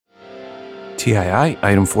TII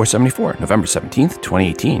Item 474, November 17th,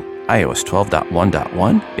 2018. iOS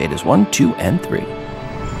 12.1.1, Betas 1, 2, and 3.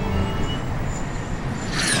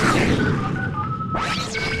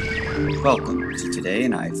 Welcome to Today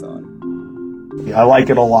in iPhone. I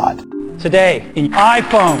like it a lot. Today in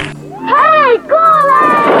iPhone. Hey, Google!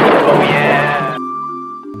 Oh, yeah.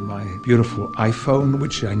 My beautiful iPhone,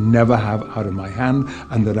 which I never have out of my hand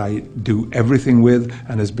and that I do everything with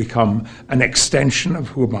and has become an extension of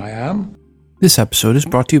who I am. This episode is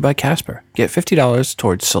brought to you by Casper. Get $50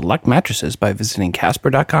 towards select mattresses by visiting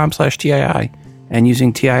casper.com/TII and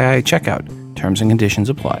using TII checkout. Terms and conditions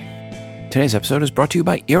apply. Today's episode is brought to you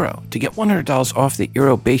by Eero. To get $100 off the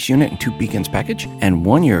Eero base unit and 2 beacons package and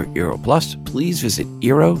 1 year Eero Plus, please visit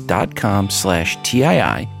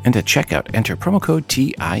Eero.com/TII and at checkout enter promo code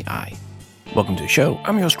TII. Welcome to the show.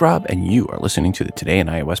 I'm your host Rob, and you are listening to the Today in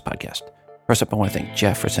iOS podcast. First up, I want to thank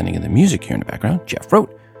Jeff for sending in the music here in the background. Jeff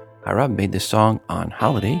wrote, "Hi Rob, made this song on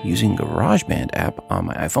holiday using GarageBand app on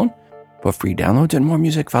my iPhone. For free downloads and more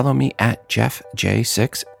music, follow me at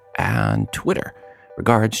JeffJ6 on Twitter.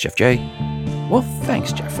 Regards, Jeff J." Well,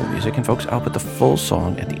 thanks, Jeff, for the music. And folks, I'll put the full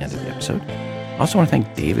song at the end of the episode. I also want to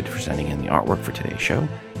thank David for sending in the artwork for today's show.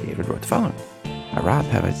 David wrote the following. "Hi Rob,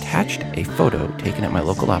 have attached a photo taken at my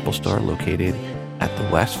local Apple store located at the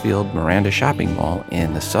Westfield Miranda Shopping Mall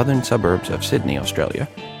in the southern suburbs of Sydney, Australia.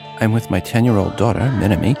 I'm with my 10-year-old daughter,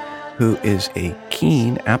 Minami, who is a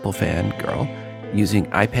keen Apple fan girl, using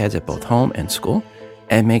iPads at both home and school,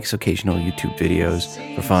 and makes occasional YouTube videos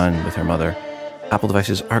for fun with her mother. Apple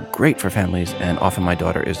devices are great for families, and often my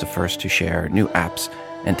daughter is the first to share new apps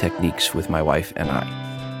and techniques with my wife and I.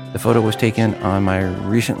 The photo was taken on my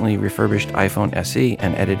recently refurbished iPhone SE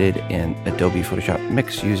and edited in Adobe Photoshop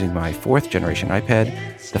Mix using my 4th generation iPad.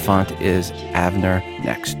 The font is Avner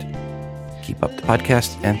Next. Keep up the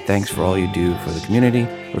podcast, and thanks for all you do for the community.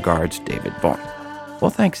 Regards, David Vaughn." Well,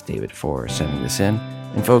 thanks, David, for sending this in.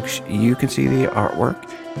 And folks, you can see the artwork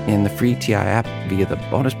in the free TI app via the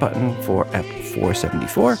bonus button for app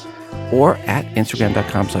 474 or at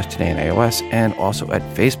Instagram.com/TodayInIOS and also at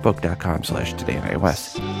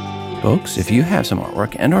Facebook.com/TodayInIOS. Folks, if you have some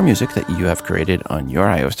artwork and or music that you have created on your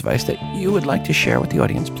iOS device that you would like to share with the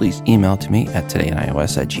audience, please email to me at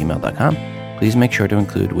todayinios@gmail.com. Please make sure to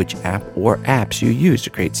include which app or apps you use to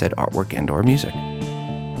create said artwork and or music.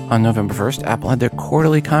 On November 1st, Apple had their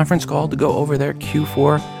quarterly conference call to go over their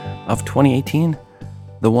Q4 of 2018,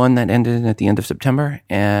 the one that ended at the end of September,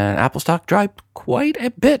 and Apple stock dropped quite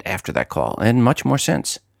a bit after that call, and much more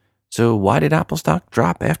since. So why did Apple stock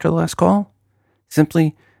drop after the last call?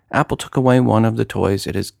 Simply, Apple took away one of the toys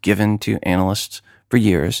it has given to analysts for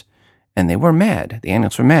years, and they were mad. The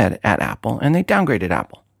analysts were mad at Apple, and they downgraded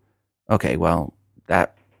Apple. Okay, well,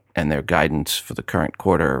 that and their guidance for the current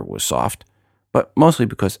quarter was soft, but mostly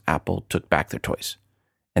because Apple took back their toys.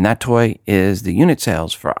 And that toy is the unit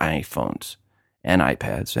sales for iPhones and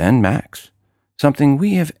iPads and Macs, something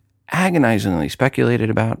we have agonizingly speculated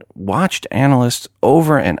about, watched analysts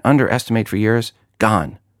over and underestimate for years.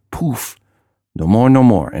 Gone. Poof. No more, no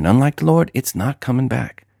more. And unlike the Lord, it's not coming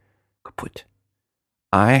back. Kaput.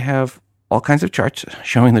 I have all kinds of charts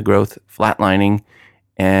showing the growth flatlining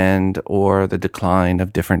and or the decline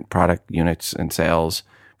of different product units and sales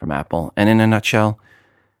from Apple. And in a nutshell,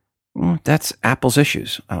 that's Apple's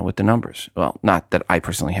issues with the numbers. Well, not that I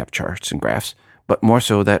personally have charts and graphs, but more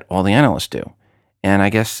so that all the analysts do. And I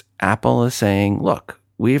guess Apple is saying, look,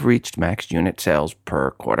 we've reached max unit sales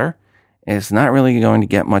per quarter. It's not really going to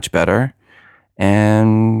get much better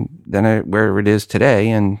and then where it is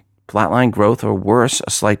today, and flatline growth or worse,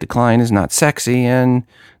 a slight decline is not sexy and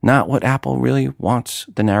not what Apple really wants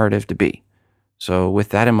the narrative to be. So with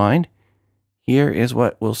that in mind, here is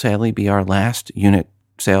what will sadly be our last unit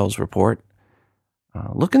sales report.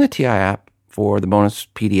 Look in the TI app for the bonus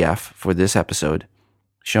PDF for this episode,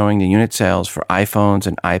 showing the unit sales for iPhones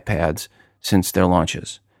and iPads since their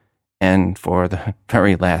launches, and for the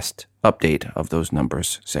very last update of those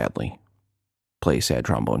numbers, sadly. Play sad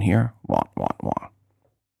trombone here. Wah, wah, wah.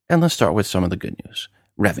 And let's start with some of the good news.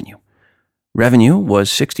 Revenue. Revenue was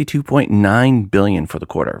 $62.9 billion for the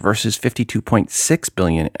quarter versus $52.6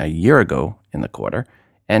 billion a year ago in the quarter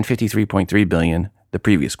and $53.3 billion the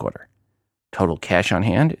previous quarter. Total cash on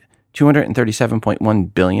hand,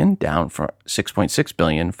 $237.1 billion, down from $6.6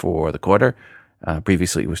 billion for the quarter.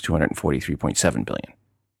 Previously, it was $243.7 billion.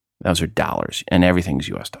 Those are dollars, and everything's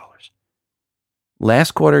U.S. dollars.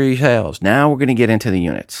 Last quarter sales. Now we're going to get into the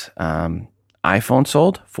units. iPhone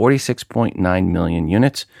sold 46.9 million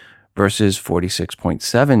units versus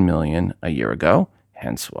 46.7 million a year ago,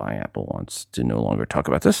 hence why Apple wants to no longer talk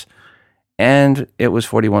about this. And it was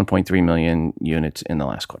 41.3 million units in the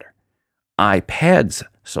last quarter. iPads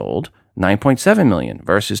sold 9.7 million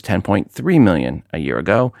versus 10.3 million a year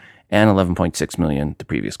ago and 11.6 million the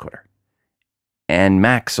previous quarter. And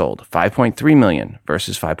Mac sold 5.3 million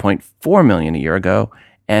versus 5.4 million a year ago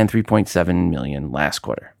and 3.7 million last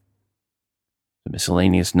quarter. The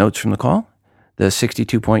miscellaneous notes from the call: the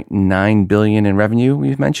 62.9 billion in revenue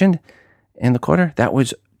we've mentioned in the quarter, that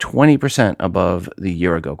was 20% above the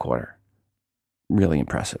year ago quarter. Really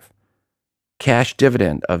impressive. Cash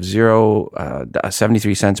dividend of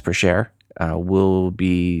 73 cents per share will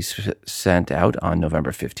be sent out on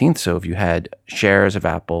November 15th. So if you had shares of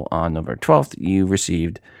Apple on November 12th, you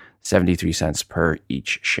received 73 cents per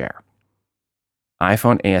each share.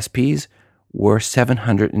 iPhone ASPs were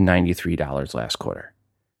 $793 last quarter.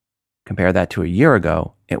 Compare that to a year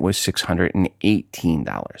ago, it was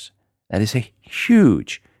 $618. That is a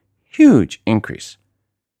huge, huge increase.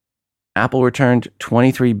 Apple returned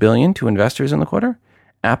 $23 billion to investors in the quarter.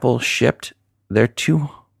 Apple shipped their 2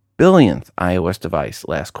 billionth iOS device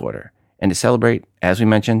last quarter. And to celebrate, as we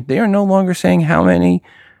mentioned, they are no longer saying how many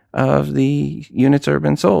of the units have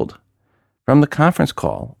been sold. From the conference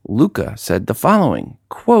call, Luca said the following,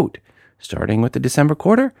 quote, "Starting with the December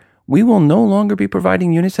quarter, we will no longer be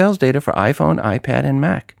providing unit sales data for iPhone, iPad, and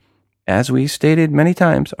Mac. As we stated many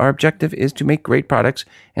times, our objective is to make great products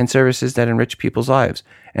and services that enrich people's lives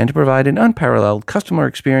and to provide an unparalleled customer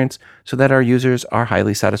experience so that our users are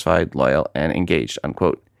highly satisfied, loyal, and engaged,"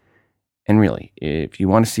 unquote. And really, if you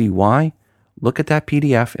want to see why, look at that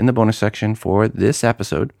PDF in the bonus section for this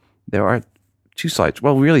episode. There are 2 slides,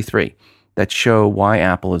 well, really 3, that show why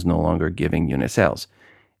Apple is no longer giving unit sales.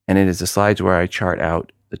 And it is the slides where I chart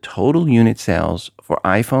out the total unit sales for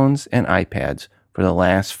iPhones and iPads for the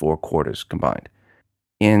last 4 quarters combined.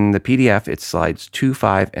 In the PDF, it's slides 2,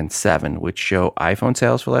 5, and 7, which show iPhone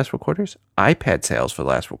sales for the last 4 quarters, iPad sales for the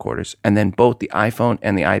last 4 quarters, and then both the iPhone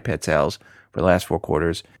and the iPad sales for the last 4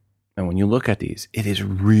 quarters. And when you look at these, it is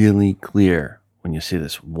really clear when you see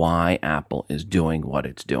this why Apple is doing what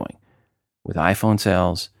it's doing. With iPhone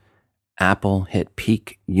sales, Apple hit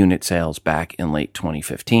peak unit sales back in late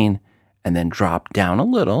 2015 and then dropped down a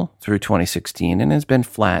little through 2016 and has been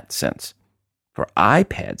flat since. For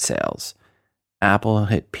iPad sales, Apple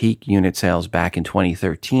hit peak unit sales back in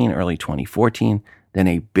 2013, early 2014, then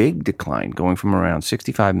a big decline going from around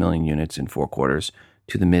 65 million units in 4 quarters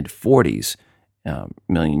to the mid-40s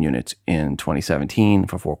million units in 2017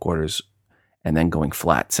 for 4 quarters, and then going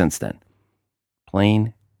flat since then.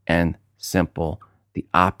 Plain and simple, the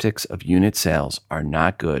optics of unit sales are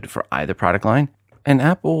not good for either product line, and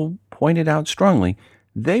Apple pointed out strongly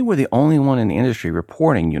they were the only one in the industry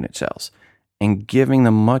reporting unit sales and giving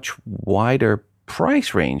them much wider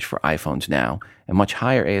price range for iPhones now and much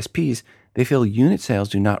higher ASPs. They feel unit sales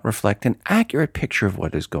do not reflect an accurate picture of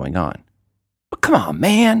what is going on. But come on,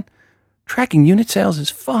 man. Tracking unit sales is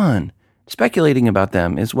fun. Speculating about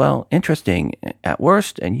them is, well, interesting at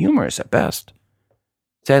worst and humorous at best.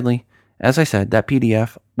 Sadly, as I said, that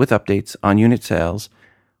PDF with updates on unit sales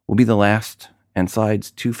will be the last, and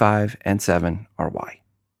slides 2, 5, and 7 are why.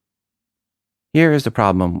 Here is the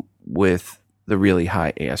problem with the really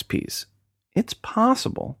high ASPs. It's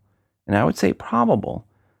possible, and I would say probable,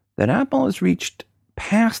 that Apple has reached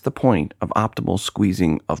past the point of optimal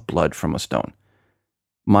squeezing of blood from a stone.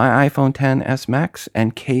 My iPhone XS Max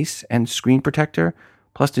and case and screen protector,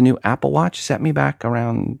 plus the new Apple Watch, set me back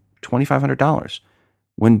around $2,500.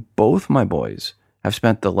 When both my boys have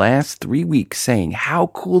spent the last 3 weeks saying how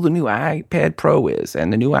cool the new iPad Pro is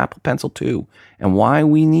and the new Apple Pencil 2 and why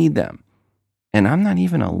we need them. And I'm not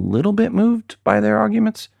even a little bit moved by their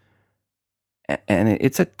arguments. And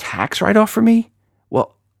it's a tax write-off for me.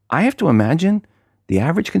 Well, I have to imagine the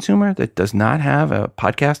average consumer that does not have a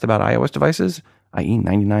podcast about iOS devices, i.e.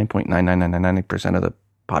 99.99999% of the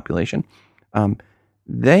population,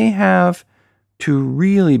 they have to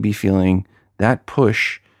really be feeling that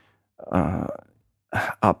push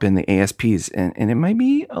up in the ASPs, and it might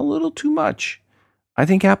be a little too much. I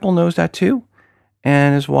think Apple knows that too,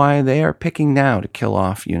 and is why they are picking now to kill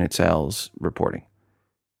off unit sales reporting.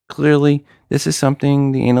 Clearly, this is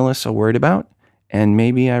something the analysts are worried about, and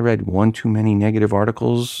maybe I read one too many negative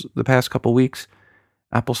articles the past couple weeks.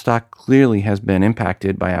 Apple stock clearly has been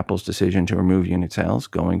impacted by Apple's decision to remove unit sales,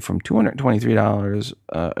 going from $223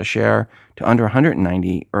 a share to under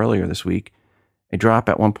 $190 earlier this week, a drop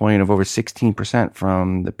at one point of over 16%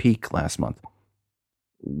 from the peak last month.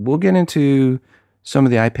 We'll get into some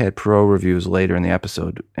of the iPad Pro reviews later in the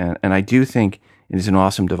episode, and I do think it is an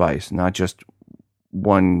awesome device, not just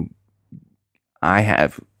one I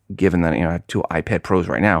have, given that I have 2 iPad Pros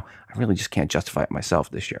right now. I really just can't justify it myself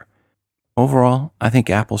this year. Overall, I think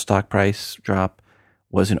Apple's stock price drop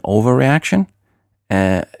was an overreaction.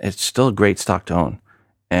 It's still a great stock to own.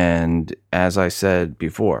 And as I said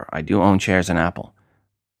before, I do own shares in Apple.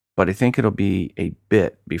 But I think it'll be a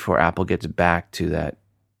bit before Apple gets back to that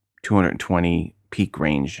 220 peak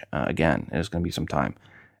range again. It's going to be some time.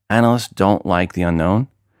 Analysts don't like the unknown.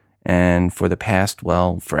 And for the past,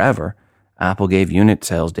 forever, Apple gave unit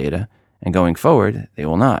sales data. And going forward, they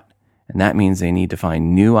will not. And that means they need to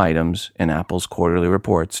find new items in Apple's quarterly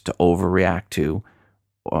reports to overreact to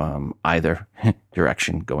either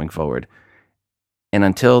direction going forward. And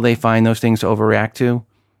until they find those things to overreact to,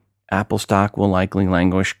 Apple stock will likely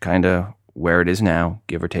languish kind of where it is now,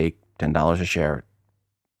 give or take $10 a share,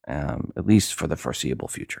 at least for the foreseeable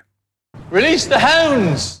future. Release the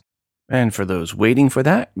hounds! And for those waiting for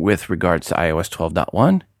that, with regards to iOS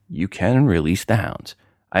 12.1, you can release the hounds.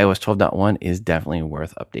 iOS 12.1 is definitely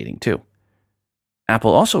worth updating too.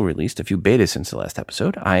 Apple also released a few betas since the last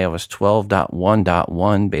episode. iOS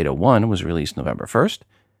 12.1.1 Beta 1 was released November 1st.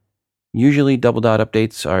 Usually double dot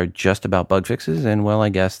updates are just about bug fixes, and I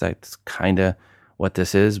guess that's kind of what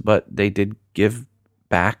this is, but they did give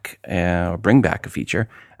back or bring back a feature.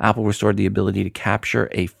 Apple restored the ability to capture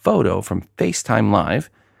a photo from FaceTime Live.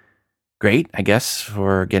 Great, I guess,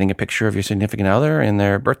 for getting a picture of your significant other in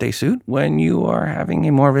their birthday suit when you are having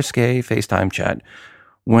a more risque FaceTime chat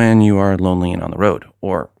when you are lonely and on the road,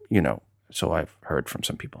 or, so I've heard from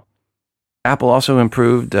some people. Apple also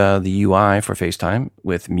improved the UI for FaceTime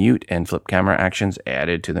with mute and flip camera actions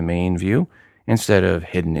added to the main view instead of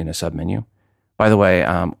hidden in a submenu. By the way,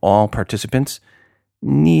 all participants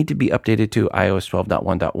need to be updated to iOS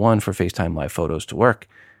 12.1.1 for FaceTime Live Photos to work.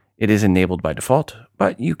 It is enabled by default,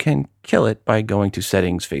 but you can kill it by going to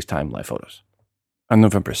Settings, FaceTime Live Photos. On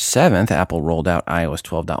November 7th, Apple rolled out iOS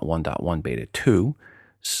 12.1.1 Beta 2.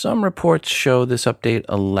 Some reports show this update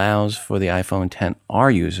allows for the iPhone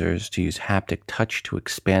XR users to use haptic touch to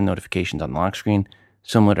expand notifications on the lock screen,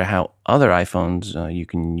 similar to how other iPhones you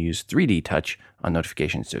can use 3D touch on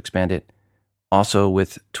notifications to expand it. Also,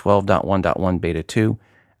 with 12.1.1 Beta 2,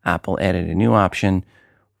 Apple added a new option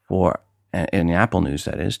for, in Apple News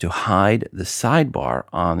that is, to hide the sidebar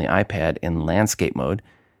on the iPad in landscape mode,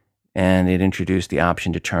 and it introduced the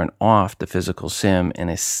option to turn off the physical SIM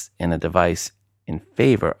in a device in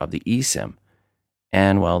favor of the eSIM.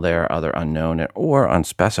 And there are other unknown or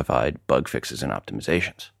unspecified bug fixes and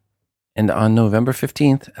optimizations. And on November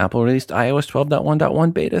 15th, Apple released iOS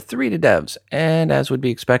 12.1.1 Beta 3 to devs. And as would be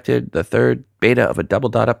expected, the third beta of a double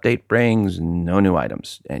dot update brings no new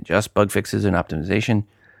items and just bug fixes and optimization,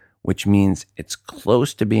 which means it's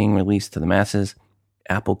close to being released to the masses.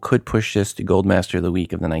 Apple could push this to Goldmaster the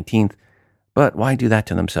week of the 19th, but why do that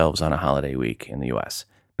to themselves on a holiday week in the US?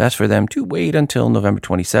 Best for them to wait until November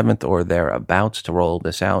 27th or thereabouts to roll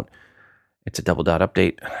this out. It's a double dot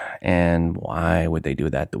update, and why would they do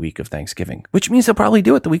that the week of Thanksgiving? Which means they'll probably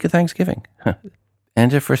do it the week of Thanksgiving.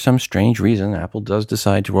 And if for some strange reason Apple does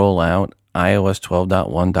decide to roll out iOS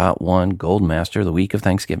 12.1.1 Goldmaster the week of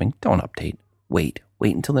Thanksgiving, don't update. Wait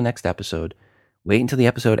until the next episode. Wait until the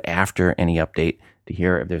episode after any update to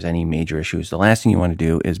hear if there's any major issues. The last thing you want to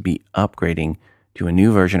do is be upgrading to a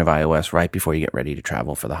new version of iOS right before you get ready to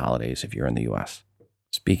travel for the holidays if you're in the US.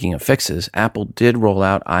 Speaking of fixes, Apple did roll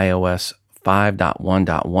out iOS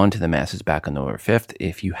 5.1.1 to the masses back on November 5th.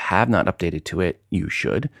 If you have not updated to it, you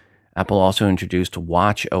should. Apple also introduced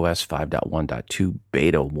watchOS 5.1.2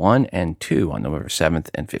 Beta 1 and 2 on November 7th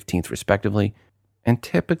and 15th, respectively. And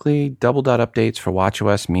typically, double dot updates for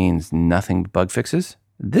watchOS means nothing but bug fixes.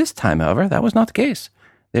 This time, however, that was not the case.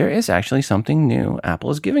 There is actually something new Apple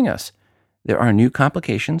is giving us. There are new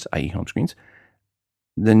complications, i.e. home screens.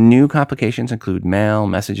 The new complications include mail,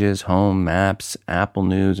 messages, home, maps, Apple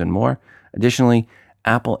News, and more. Additionally,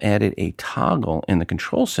 Apple added a toggle in the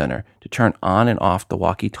control center to turn on and off the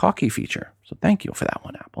walkie-talkie feature. So thank you for that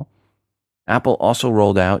one, Apple. Apple also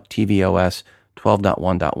rolled out tvOS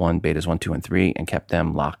 12.1.1 betas 1, 2, and 3 and kept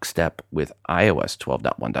them lockstep with iOS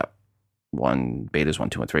 12.1.1 betas 1,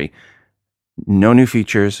 2, and 3. No new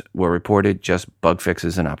features were reported, just bug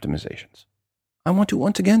fixes and optimizations. I want to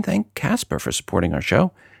once again thank Casper for supporting our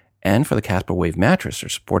show and for the Casper Wave mattress for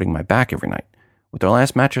supporting my back every night. With their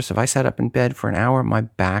last mattress, if I sat up in bed for an hour, my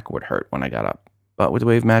back would hurt when I got up. But with the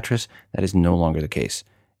Wave mattress, that is no longer the case.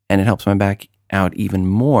 And it helps my back out even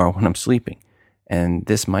more when I'm sleeping. And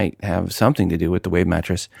this might have something to do with the Wave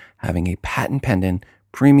mattress having a patent-pending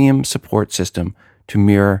premium support system to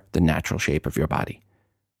mirror the natural shape of your body.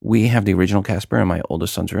 We have the original Casper in my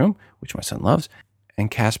oldest son's room, which my son loves.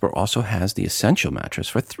 And Casper also has the Essential mattress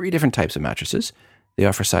for 3 different types of mattresses. They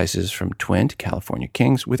offer sizes from twin to California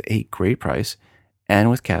Kings with a great price. And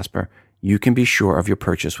with Casper, you can be sure of your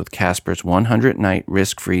purchase with Casper's 100-night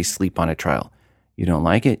risk-free sleep-on-it trial. You don't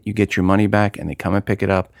like it, you get your money back, and they come and pick it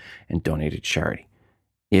up and donate it to charity.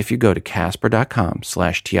 If you go to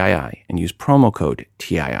casper.com/TII and use promo code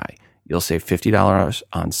TII, you'll save $50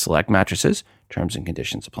 on select mattresses. Terms and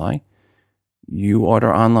conditions apply. You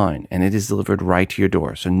order online, and it is delivered right to your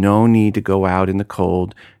door, so no need to go out in the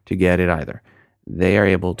cold to get it either. They are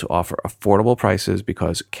able to offer affordable prices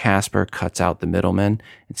because Casper cuts out the middlemen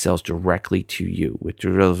and sells directly to you with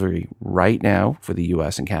delivery right now for the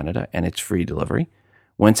US and Canada, and it's free delivery.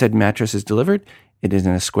 When said mattress is delivered, it is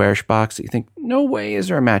in a squarish box that you think, no way is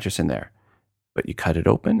there a mattress in there. But you cut it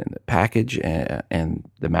open and the package and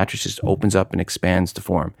the mattress just opens up and expands to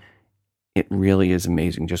form. It really is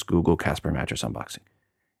amazing. Just Google Casper mattress unboxing.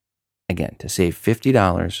 Again, to save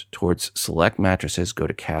 $50 towards select mattresses, go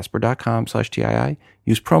to casper.com/TII.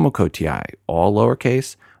 Use promo code TII, all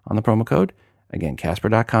lowercase on the promo code. Again,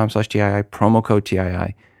 casper.com/TII, promo code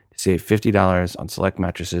TII to save $50 on select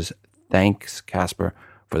mattresses. Thanks, Casper,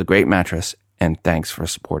 for the great mattress, and thanks for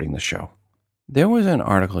supporting the show. There was an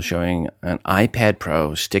article showing an iPad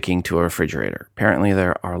Pro sticking to a refrigerator. Apparently,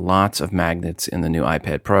 there are lots of magnets in the new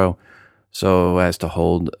iPad Pro so as to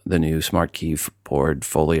hold the new Smart Keyboard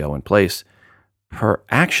Folio in place. Per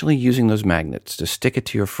actually using those magnets to stick it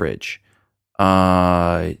to your fridge,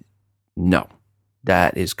 no,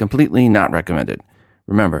 that is completely not recommended.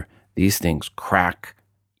 Remember, these things crack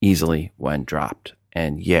easily when dropped.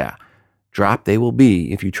 And yeah, dropped they will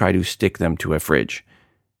be if you try to stick them to a fridge.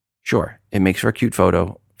 Sure, it makes for a cute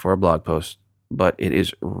photo for a blog post, but it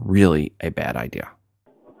is really a bad idea.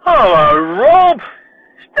 Hello, Rob.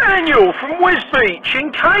 Daniel from Wisbeach in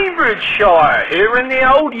Cambridgeshire, here in the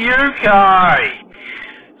old UK.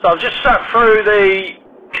 So I've just sat through the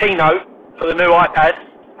keynote for the new iPad,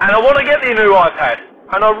 and I want to get the new iPad,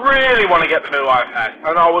 and I really want to get the new iPad,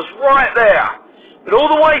 and I was right there. But all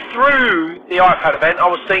the way through the iPad event, I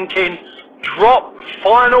was thinking, drop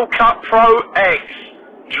Final Cut Pro X,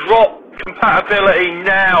 drop compatibility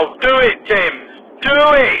now, do it, Tim,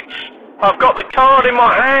 do it. I've got the card in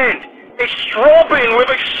my hand. It's throbbing with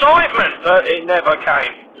excitement, but it never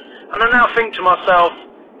came. And I now think to myself,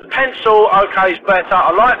 the pencil, okay, is better.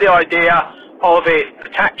 I like the idea of it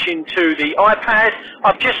attaching to the iPad.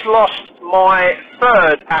 I've just lost my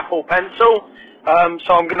third Apple Pencil,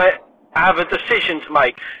 so I'm going to have a decision to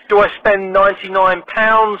make. Do I spend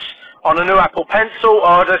 £99 on a new Apple Pencil,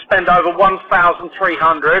 or do I spend over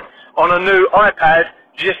 $1,300 on a new iPad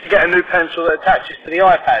just to get a new pencil that attaches to the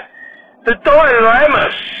iPad? The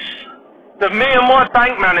dilemmas that me and my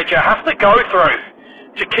bank manager have to go through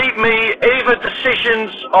to keep me either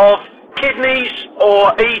decisions of kidneys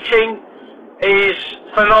or eating is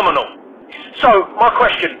phenomenal. So, my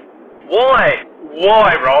question, why,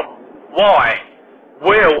 Rob, why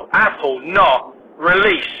will Apple not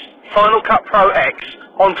release Final Cut Pro X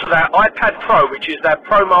onto their iPad Pro, which is their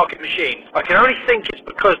pro market machine? I can only think it's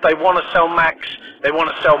because they want to sell Macs, they want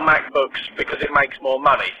to sell MacBooks because it makes more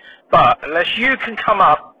money. But unless you can come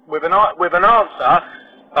up with an answer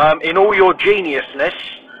in all your geniusness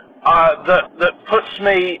that puts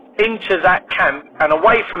me into that camp and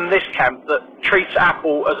away from this camp that treats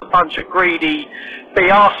Apple as a bunch of greedy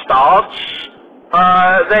BR stars,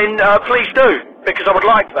 then please do, because I would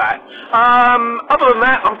like that. Other than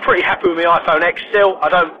that, I'm pretty happy with my iPhone X still. I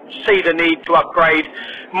don't see the need to upgrade.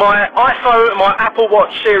 My Apple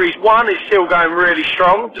Watch Series 1 is still going really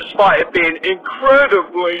strong, despite it being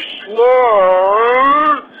incredibly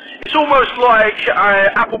slow. It's almost like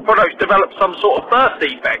Apple products develop some sort of birth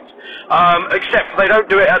defect, except they don't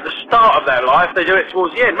do it at the start of their life, they do it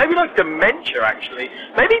towards the end. Maybe like dementia, actually.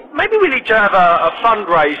 Maybe we need to have a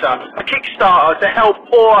fundraiser, a Kickstarter to help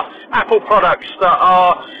poor Apple products that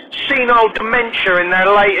are senile dementia in their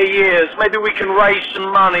later years. Maybe we can raise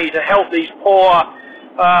some money to help these poor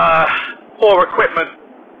equipment,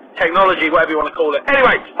 technology, whatever you want to call it.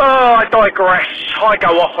 Anyway, I digress. I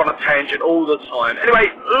go off on a tangent all the time.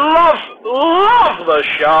 Anyway, love the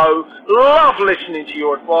show. Love listening to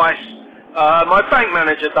your advice. My bank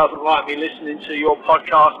manager doesn't like me listening to your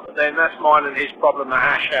podcast, but then that's mine and his problem to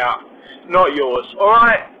hash out, not yours. All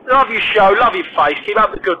right? Love your show. Love your face. Keep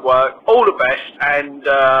up the good work. All the best. And,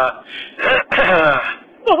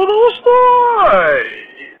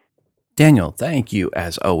 Daniel, thank you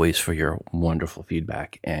as always for your wonderful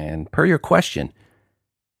feedback. And per your question,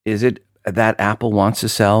 is it that Apple wants to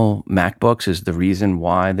sell MacBooks is the reason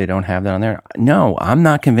why they don't have that on there? No, I'm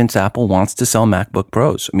not convinced Apple wants to sell MacBook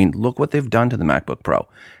Pros. I mean, look what they've done to the MacBook Pro.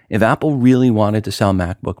 If Apple really wanted to sell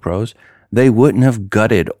MacBook Pros, they wouldn't have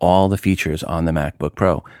gutted all the features on the MacBook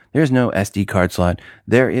Pro. There's no SD card slot.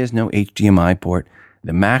 There is no HDMI port.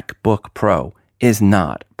 The MacBook Pro is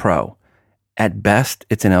not Pro. At best,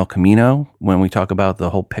 it's an El Camino when we talk about the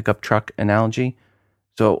whole pickup truck analogy.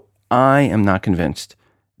 So I am not convinced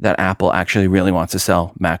that Apple actually really wants to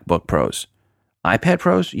sell MacBook Pros. iPad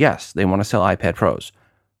Pros, yes, they want to sell iPad Pros.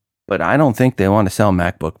 But I don't think they want to sell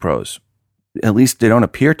MacBook Pros. At least they don't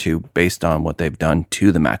appear to, based on what they've done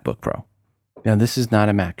to the MacBook Pro. Now, this is not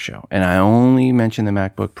a Mac show, and I only mention the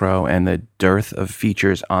MacBook Pro and the dearth of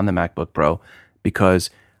features on the MacBook Pro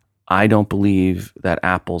because I don't believe that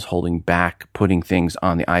Apple's holding back putting things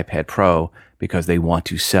on the iPad Pro because they want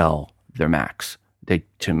to sell their Macs.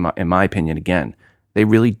 In my opinion, again, they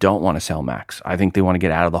really don't want to sell Macs. I think they want to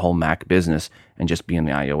get out of the whole Mac business and just be in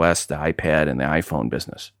the iOS, the iPad, and the iPhone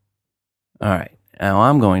business. All right, now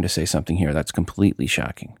I'm going to say something here that's completely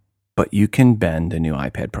shocking, but you can bend the new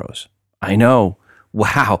iPad Pros. I know.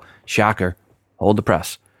 Wow. Shocker. Hold the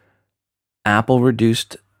press. Apple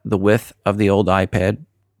reduced the width of the old iPad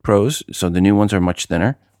Pros, so the new ones are much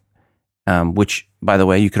thinner, which, by the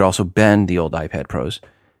way, you could also bend the old iPad Pros.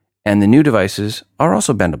 And the new devices are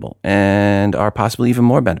also bendable and are possibly even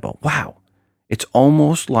more bendable. Wow. It's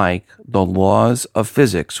almost like the laws of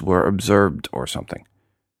physics were observed or something.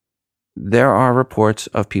 There are reports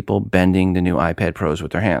of people bending the new iPad Pros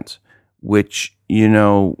with their hands, which,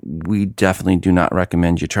 we definitely do not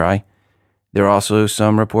recommend you try. There are also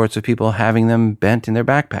some reports of people having them bent in their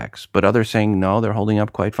backpacks, but others saying no, they're holding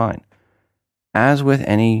up quite fine. As with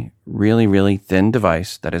any really, really thin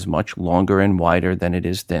device that is much longer and wider than it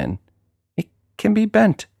is thin, it can be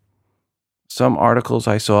bent. Some articles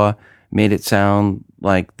I saw made it sound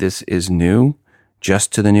like this is new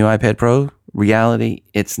just to the new iPad Pro. Reality,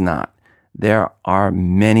 it's not. There are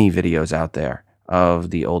many videos out there of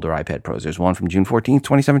the older iPad Pros. There's one from June 14th,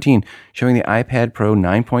 2017, showing the iPad Pro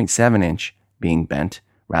 9.7 inch being bent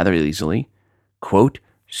rather easily. Quote,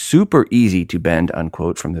 super easy to bend,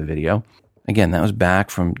 unquote, from the video. Again, that was back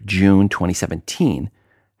from June 2017.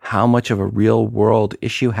 How much of a real world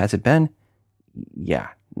issue has it been? Yeah,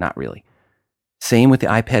 not really. Same with the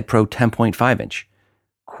iPad Pro 10.5 inch.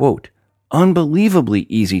 Quote, unbelievably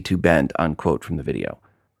easy to bend, unquote, from the video.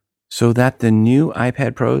 So that the new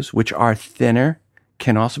iPad Pros, which are thinner,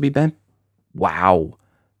 can also be bent? Wow.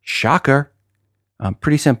 Shocker.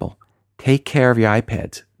 Pretty simple. Take care of your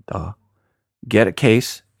iPads. Duh. Get a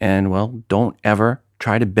case and, don't ever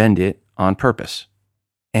try to bend it on purpose.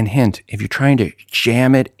 And hint, if you're trying to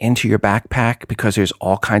jam it into your backpack because there's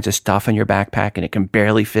all kinds of stuff in your backpack and it can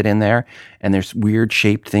barely fit in there and there's weird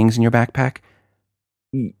shaped things in your backpack,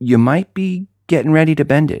 you might be getting ready to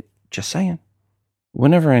bend it. Just saying.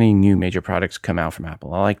 Whenever any new major products come out from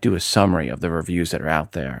Apple, I like to do a summary of the reviews that are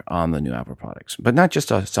out there on the new Apple products. But not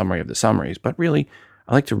just a summary of the summaries, but really,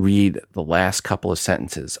 I like to read the last couple of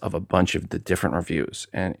sentences of a bunch of the different reviews.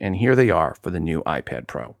 And here they are for the new iPad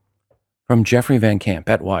Pro. From Jeffrey Van Camp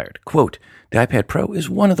at Wired, quote, the iPad Pro is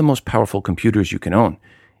one of the most powerful computers you can own.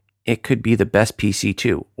 It could be the best PC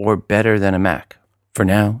too, or better than a Mac. For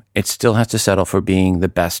now, it still has to settle for being the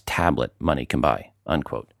best tablet money can buy,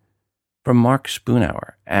 unquote. From Mark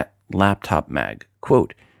Spoonhour at Laptop Mag,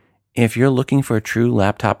 quote, if you're looking for a true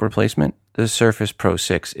laptop replacement, the Surface Pro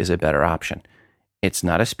 6 is a better option. It's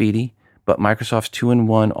not as speedy, but Microsoft's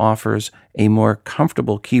 2-in-1 offers a more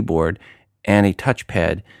comfortable keyboard and a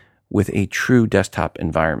touchpad with a true desktop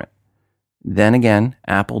environment. Then again,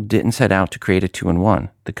 Apple didn't set out to create a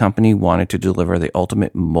 2-in-1. The company wanted to deliver the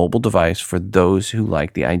ultimate mobile device for those who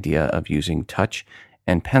like the idea of using touch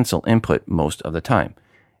and pencil input most of the time.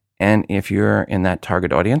 And if you're in that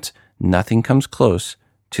target audience, nothing comes close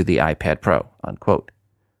to the iPad Pro, unquote.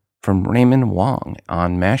 From Raymond Wong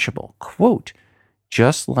on Mashable, quote,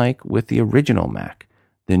 just like with the original Mac,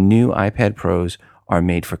 the new iPad Pros are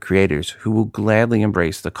made for creators who will gladly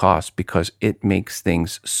embrace the cost because it makes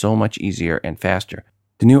things so much easier and faster.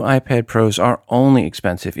 The new iPad Pros are only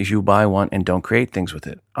expensive if you buy one and don't create things with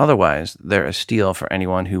it. Otherwise, they're a steal for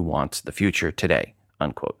anyone who wants the future today,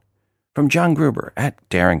 unquote. From John Gruber at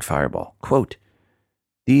Daring Fireball, quote,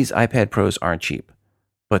 these iPad Pros aren't cheap,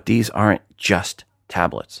 but these aren't just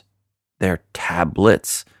tablets. They're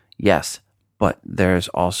tablets, yes, but there's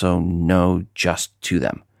also no just to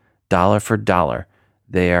them. Dollar for dollar,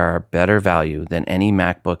 they are better value than any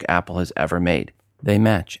MacBook Apple has ever made. They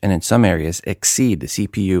match and in some areas exceed the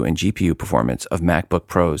CPU and GPU performance of MacBook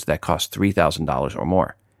Pros that cost $3,000 or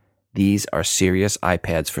more. These are serious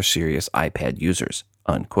iPads for serious iPad users,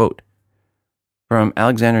 unquote. From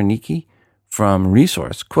Alexander Niki from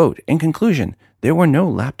Resource, quote, in conclusion, there were no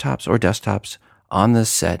laptops or desktops on the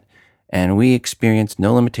set, and we experienced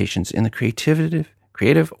no limitations in the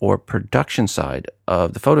creative or production side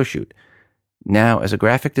of the photo shoot. Now, as a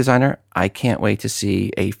graphic designer, I can't wait to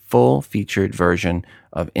see a full-featured version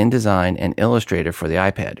of InDesign and Illustrator for the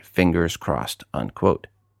iPad. Fingers crossed, unquote.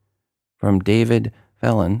 From David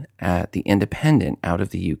Phelan at The Independent out of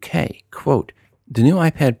the UK, quote, the new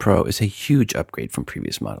iPad Pro is a huge upgrade from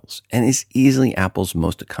previous models and is easily Apple's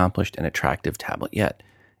most accomplished and attractive tablet yet.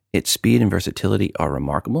 Its speed and versatility are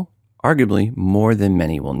remarkable, arguably more than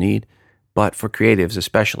many will need, but for creatives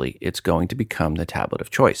especially, it's going to become the tablet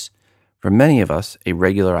of choice. For many of us, a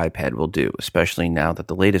regular iPad will do, especially now that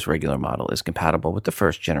the latest regular model is compatible with the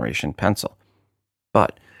first generation Pencil.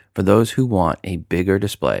 But for those who want a bigger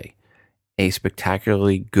display, a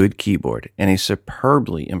spectacularly good keyboard, and a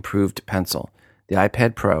superbly improved Pencil, the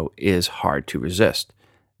iPad Pro is hard to resist.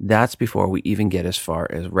 That's before we even get as far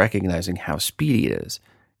as recognizing how speedy it is,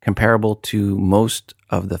 comparable to most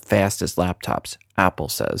of the fastest laptops, Apple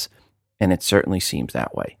says, and it certainly seems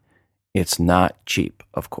that way. It's not cheap,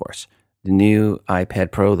 of course. The new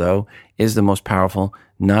iPad Pro, though, is the most powerful,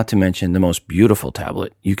 not to mention the most beautiful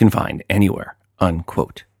tablet you can find anywhere,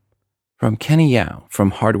 unquote. From Kenny Yao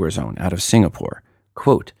from Hardware Zone out of Singapore,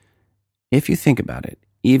 quote, if you think about it,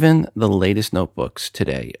 even the latest notebooks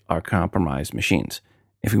today are compromised machines.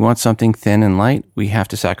 If we want something thin and light, we have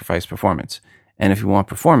to sacrifice performance. And if we want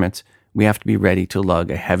performance, we have to be ready to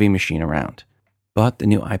lug a heavy machine around. But the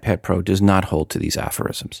new iPad Pro does not hold to these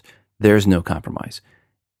aphorisms. There's no compromise.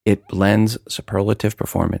 It blends superlative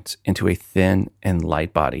performance into a thin and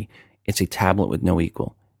light body. It's a tablet with no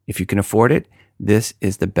equal. If you can afford it, this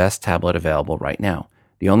is the best tablet available right now.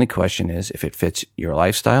 The only question is if it fits your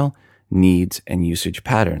lifestyle, needs, and usage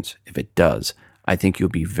patterns. If it does, I think you'll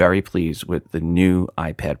be very pleased with the new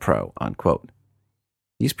iPad Pro, unquote.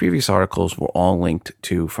 These previous articles were all linked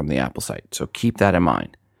to from the Apple site, so keep that in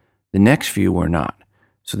mind. The next few were not,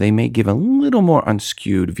 so they may give a little more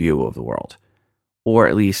unskewed view of the world, or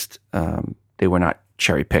at least they were not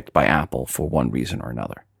cherry-picked by Apple for one reason or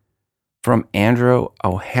another. From Andrew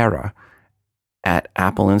O'Hara at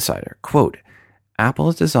Apple Insider, quote, Apple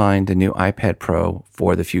has designed the new iPad Pro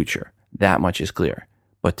for the future. That much is clear.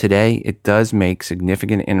 But today, it does make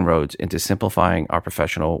significant inroads into simplifying our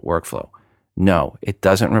professional workflow. No, it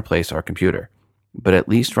doesn't replace our computer. But at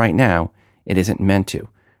least right now, it isn't meant to.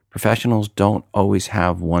 Professionals don't always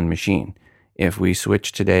have one machine. If we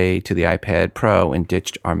switched today to the iPad Pro and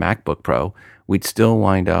ditched our MacBook Pro, we'd still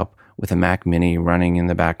wind up with a Mac Mini running in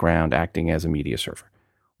the background acting as a media server.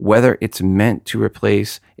 Whether it's meant to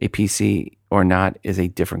replace a PC or not is a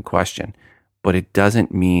different question, but it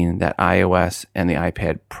doesn't mean that iOS and the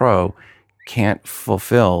iPad Pro can't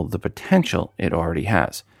fulfill the potential it already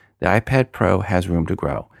has. The iPad Pro has room to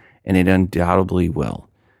grow, and it undoubtedly will.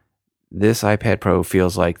 This iPad Pro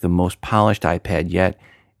feels like the most polished iPad yet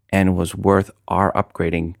and was worth our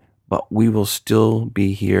upgrading, but we will still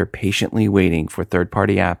be here patiently waiting for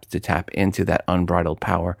third-party apps to tap into that unbridled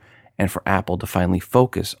power and for Apple to finally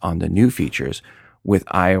focus on the new features with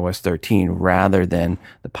iOS 13 rather than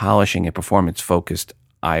the polishing and performance-focused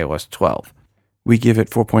iOS 12. We give it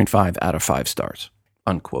 4.5 out of 5 stars,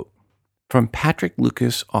 unquote. From Patrick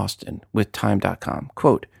Lucas Austin with Time.com,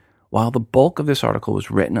 quote, while the bulk of this article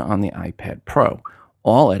was written on the iPad Pro,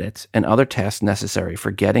 all edits and other tasks necessary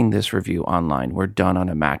for getting this review online were done on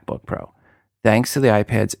a MacBook Pro. Thanks to the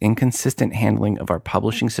iPad's inconsistent handling of our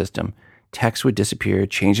publishing system, text would disappear,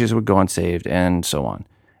 changes would go unsaved, and so on.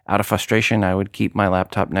 Out of frustration, I would keep my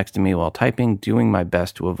laptop next to me while typing, doing my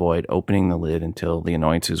best to avoid opening the lid until the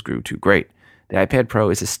annoyances grew too great. The iPad Pro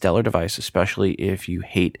is a stellar device, especially if you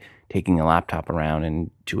hate taking a laptop around and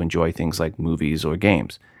to enjoy things like movies or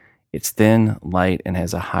games. It's thin, light, and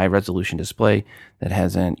has a high-resolution display that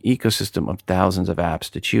has an ecosystem of thousands of apps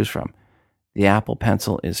to choose from. The Apple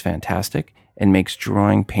Pencil is fantastic and makes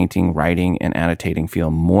drawing, painting, writing, and annotating feel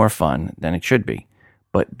more fun than it should be.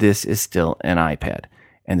 But this is still an iPad,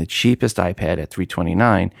 and the cheapest iPad at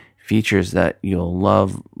 $329 features that you'll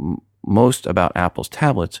love most about Apple's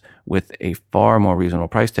tablets with a far more reasonable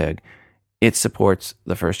price tag. It supports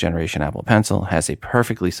the first-generation Apple Pencil, has a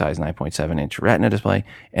perfectly sized 9.7-inch Retina display,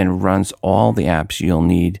 and runs all the apps you'll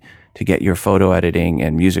need to get your photo editing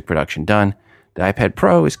and music production done. The iPad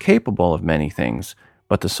Pro is capable of many things,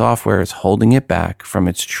 but the software is holding it back from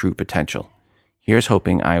its true potential. Here's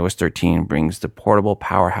hoping iOS 13 brings the portable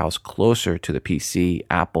powerhouse closer to the PC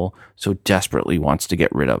Apple so desperately wants to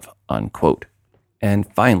get rid of, unquote.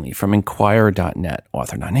 And finally, from Inquirer.net,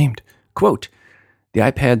 author not named, quote, the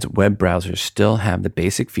iPad's web browsers still have the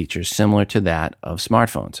basic features similar to that of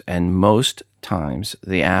smartphones, and most times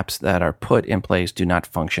the apps that are put in place do not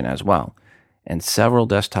function as well, and several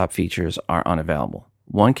desktop features are unavailable.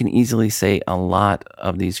 One can easily say a lot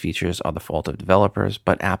of these features are the fault of developers,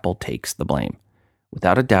 but Apple takes the blame.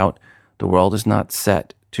 Without a doubt, the world is not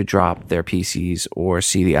set to drop their PCs or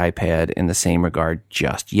see the iPad in the same regard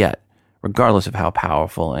just yet, regardless of how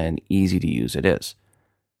powerful and easy to use it is.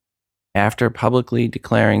 After publicly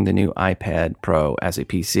declaring the new iPad Pro as a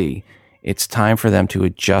PC, it's time for them to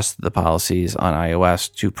adjust the policies on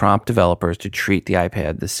iOS to prompt developers to treat the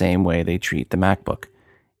iPad the same way they treat the MacBook.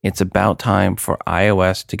 It's about time for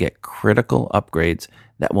iOS to get critical upgrades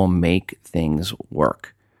that will make things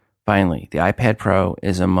work. Finally, the iPad Pro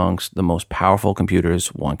is amongst the most powerful computers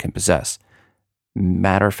one can possess.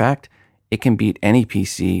 Matter of fact, it can beat any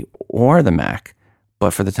PC or the Mac,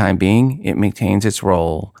 but for the time being, it maintains its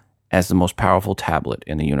role as the most powerful tablet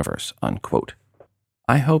in the universe, unquote.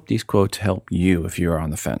 I hope these quotes help you if you're on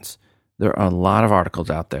the fence. There are a lot of articles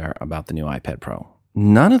out there about the new iPad Pro.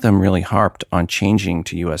 None of them really harped on changing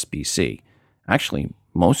to USB-C. Actually,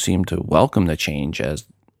 most seem to welcome the change as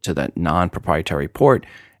to that non-proprietary port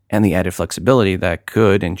and the added flexibility that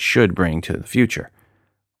could and should bring to the future.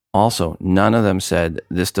 Also, none of them said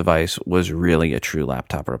this device was really a true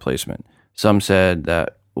laptop replacement. Some said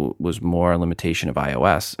that was more a limitation of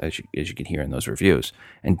iOS, as you can hear in those reviews,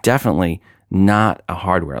 and definitely not a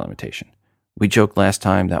hardware limitation. We joked last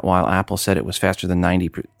time that while Apple said it was faster than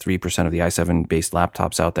 93% of the i7-based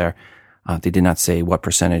laptops out there, they did not say what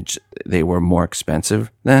percentage they were more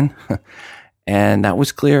expensive than. And that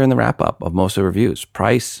was clear in the wrap-up of most of the reviews.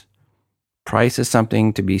 Price is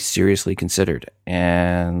something to be seriously considered.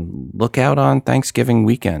 And look out on Thanksgiving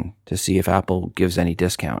weekend to see if Apple gives any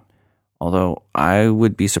discount. Although I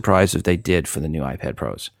would be surprised if they did for the new iPad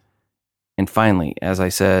Pros. And finally, as I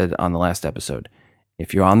said on the last episode,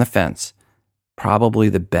 if you're on the fence, probably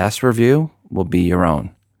the best review will be your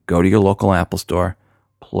own. Go to your local Apple store,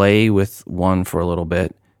 play with one for a little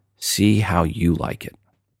bit, see how you like it.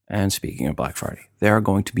 And speaking of Black Friday, there are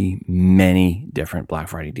going to be many different Black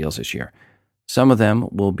Friday deals this year. Some of them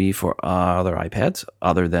will be for other iPads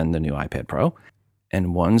other than the new iPad Pro,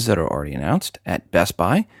 and ones that are already announced. At Best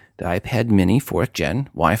Buy, the iPad mini 4th Gen,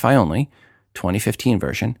 Wi-Fi only, 2015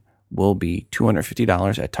 version, will be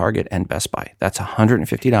 $250 at Target and Best Buy. That's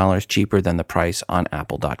 $150 cheaper than the price on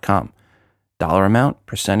Apple.com. Dollar amount,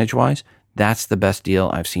 percentage-wise, that's the best deal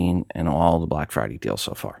I've seen in all the Black Friday deals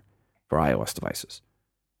so far for iOS devices.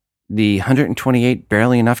 The 128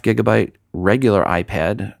 barely enough gigabyte regular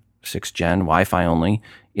iPad 6th Gen Wi-Fi only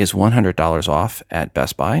is $100 off at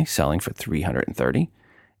Best Buy, selling for $330.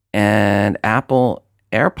 And Apple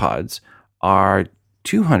AirPods are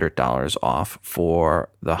 $200 off for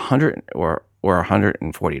the $100 or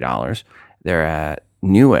 $140. They're at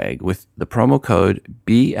Newegg with the promo code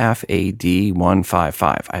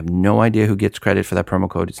BFAD155. I have no idea who gets credit for that promo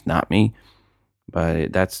code. It's not me,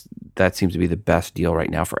 but that seems to be the best deal right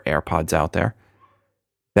now for AirPods out there.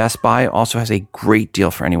 Best Buy also has a great deal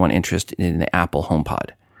for anyone interested in the Apple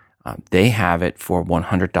HomePod. They have it for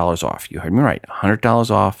 $100 off. You heard me right. $100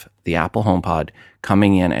 off the Apple HomePod,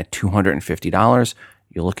 coming in at $250.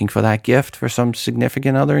 You're looking for that gift for some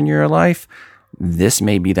significant other in your life? This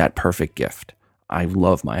may be that perfect gift. I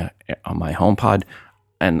love my HomePod,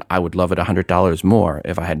 and I would love it $100 more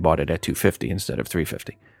if I had bought it at $250 instead of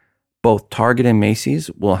 $350. Both Target and Macy's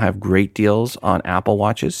will have great deals on Apple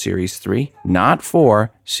Watches Series 3, not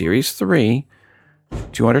 4, Series 3,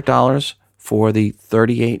 $200 for the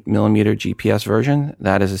 38 millimeter GPS version.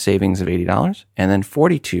 That is a savings of $80. And then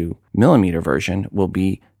 42 millimeter version will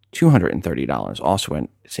be $230, also a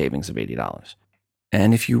savings of $80.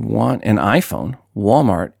 And if you want an iPhone,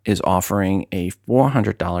 Walmart is offering a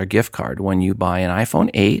 $400 gift card when you buy an iPhone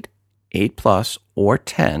 8, 8 Plus, or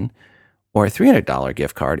 10, or a $300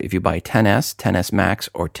 gift card if you buy 10S, 10S Max,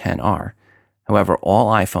 or 10R. However, all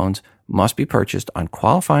iPhones must be purchased on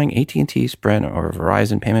qualifying AT&T, Sprint, or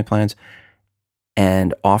Verizon payment plans,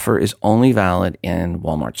 and offer is only valid in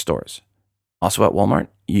Walmart stores. Also at Walmart,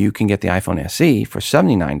 you can get the iPhone SE for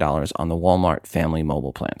 $79 on the Walmart family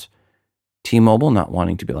mobile plans. T-Mobile, not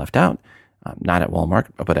wanting to be left out, not at Walmart,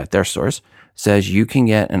 but at their stores, says you can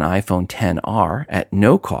get an iPhone XR at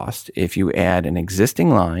no cost if you add an existing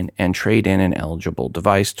line and trade in an eligible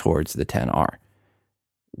device towards the XR.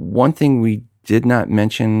 One thing we did not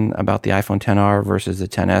mention about the iPhone XR versus the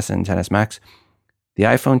XS and XS Max, the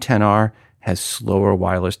iPhone XR has slower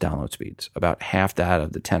wireless download speeds, about half that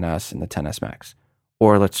of the XS and the XS Max.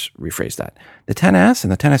 Or let's rephrase that. The XS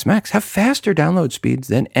and the XS Max have faster download speeds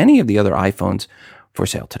than any of the other iPhones for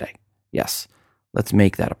sale today. Yes, let's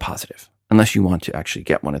make that a positive. Unless you want to actually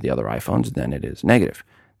get one of the other iPhones, then it is negative.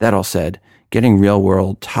 That all said, getting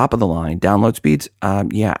real-world, top-of-the-line download speeds,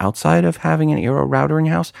 outside of having an Aero router in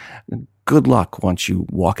your house, good luck once you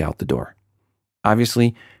walk out the door.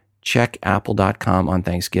 Obviously, check apple.com on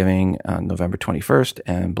Thanksgiving, November 21st,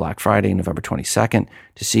 and Black Friday, November 22nd,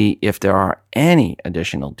 to see if there are any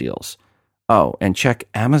additional deals. Oh, and check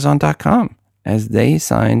amazon.com, as they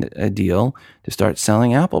signed a deal to start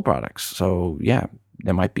selling Apple products. So yeah,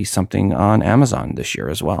 there might be something on Amazon this year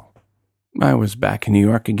as well. I was back in New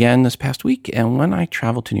York again this past week, and when I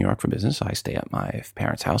travel to New York for business, I stay at my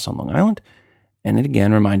parents' house on Long Island, and it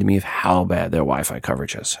again reminded me of how bad their Wi-Fi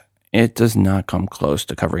coverage is. It does not come close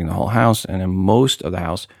to covering the whole house, and in most of the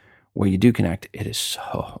house where you do connect, it is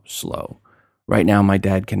so slow. Right now, my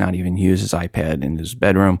dad cannot even use his iPad in his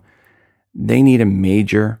bedroom. They need a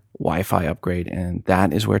major Wi-Fi upgrade, and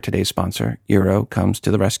that is where today's sponsor, Eero, comes to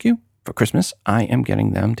the rescue. For Christmas, I am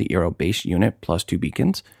getting them the Eero base unit plus 2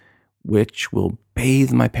 beacons, which will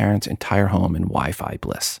bathe my parents' entire home in Wi-Fi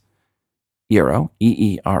bliss. Eero,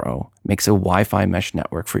 E-E-R-O, makes a Wi-Fi mesh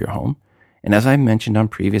network for your home. And as I mentioned on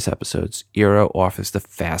previous episodes, Eero offers the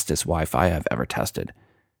fastest Wi-Fi I've ever tested.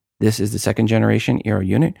 This is the second generation Eero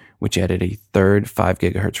unit, which added a third 5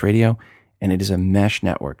 gigahertz radio, and it is a mesh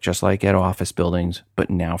network, just like at office buildings, but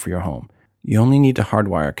now for your home. You only need to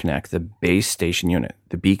hardwire connect the base station unit.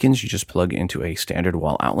 The beacons you just plug into a standard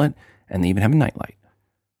wall outlet, and they even have a nightlight.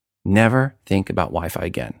 Never think about Wi-Fi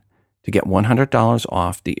again. To get $100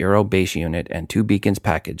 off the Eero base unit and 2 beacons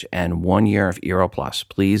package and 1 year of Eero Plus,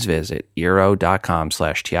 please visit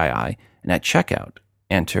eero.com/TII, and at checkout,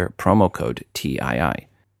 enter promo code TII.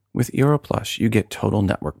 With Eero Plus, you get total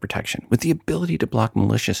network protection with the ability to block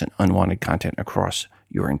malicious and unwanted content across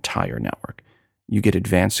your entire network. You get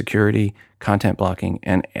advanced security, content blocking,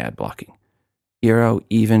 and ad blocking. Eero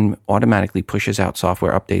even automatically pushes out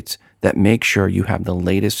software updates that make sure you have the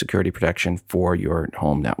latest security protection for your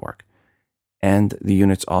home network. And the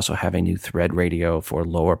units also have a new thread radio for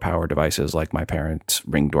lower power devices like my parents'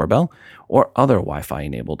 Ring doorbell or other Wi-Fi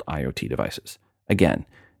enabled IoT devices. Again,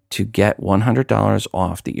 to get $100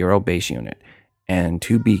 off the Eero base unit and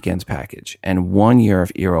 2 beacons package and 1 year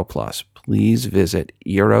of Eero Plus, please visit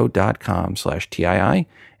eero.com/TII,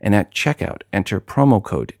 and at checkout, enter promo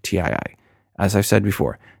code TII. As I've said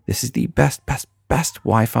before, this is the best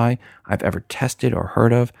Wi-Fi I've ever tested or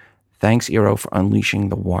heard of. Thanks, Eero, for unleashing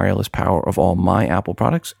the wireless power of all my Apple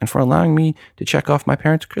products and for allowing me to check off my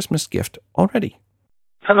parents' Christmas gift already.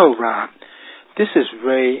 Hello, Rob. This is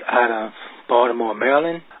Ray out of Baltimore,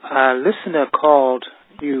 Maryland. A listener called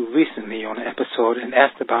you recently on an episode and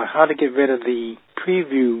asked about how to get rid of the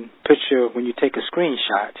preview picture when you take a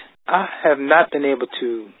screenshot. I have not been able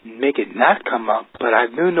to make it not come up, but I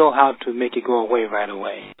do know how to make it go away right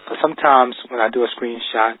away. But sometimes when I do a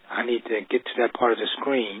screenshot, I need to get to that part of the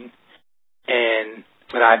screen, and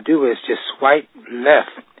what I do is just swipe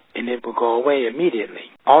left, and it will go away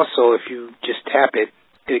immediately. Also, if you just tap it,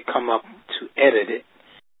 it'll come up to edit it.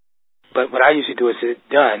 But what I usually do is hit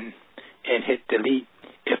done and hit delete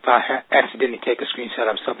if I accidentally take a screenshot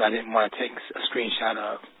of something I didn't want to take a screenshot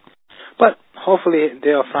of. But hopefully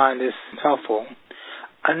they'll find this helpful.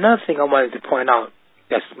 Another thing I wanted to point out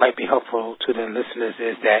that might be helpful to the listeners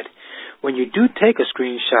is that when you do take a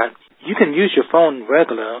screenshot, you can use your phone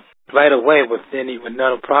regular right away with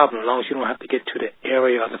no problem, as long as you don't have to get to the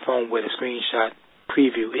area of the phone where the screenshot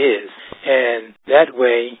preview is. And that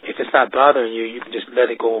way, if it's not bothering you, you can just let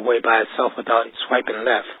it go away by itself without swiping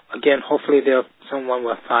left. Again, hopefully someone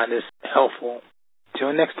will find this helpful.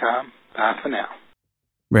 Till next time, bye for now.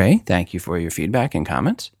 Ray, thank you for your feedback and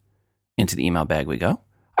comments. Into the email bag we go.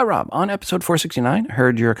 Hi, Rob. On episode 469,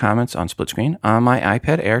 heard your comments on split screen on my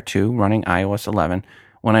iPad Air 2 running iOS 11.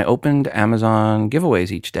 When I opened Amazon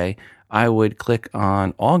giveaways each day, I would click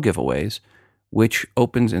on all giveaways, which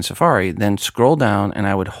opens in Safari, then scroll down, and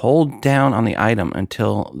I would hold down on the item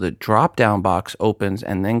until the drop-down box opens,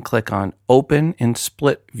 and then click on Open in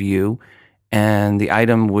Split View, and the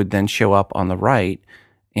item would then show up on the right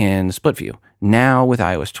in Split View. Now, with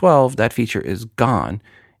iOS 12, that feature is gone.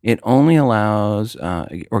 It only allows,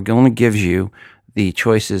 or only gives you the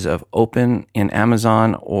choices of open in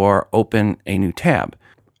Amazon or open a new tab.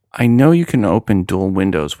 I know you can open dual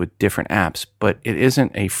windows with different apps, but it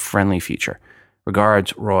isn't a friendly feature.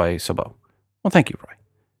 Regards, Roy Sabo. Well, thank you, Roy.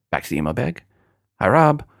 Back to the email bag. Hi,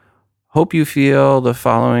 Rob. Hope you feel the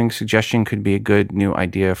following suggestion could be a good new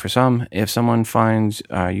idea for some. If someone finds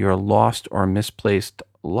your lost or misplaced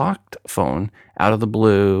locked phone out of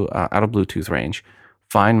Bluetooth range,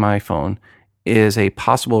 Find My Phone is a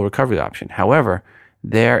possible recovery option. However,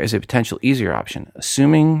 there is a potential easier option.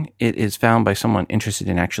 Assuming it is found by someone interested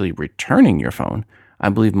in actually returning your phone, I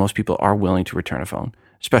believe most people are willing to return a phone,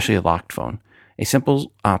 especially a locked phone. A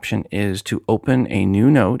simple option is to open a new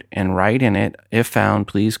note and write in it, if found,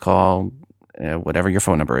 please call whatever your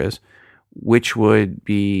phone number is, which would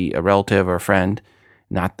be a relative or a friend,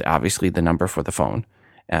 not obviously the number for the phone.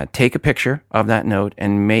 Take a picture of that note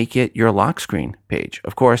and make it your lock screen page.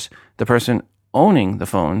 Of course, the person owning the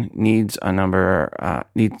phone needs a number,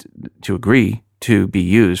 needs to agree to be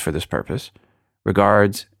used for this purpose.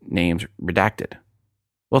 Regards, names redacted.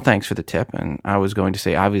 Well, thanks for the tip. And I was going to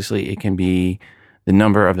say, obviously, it can be the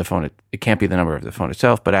number of the phone. It can't be the number of the phone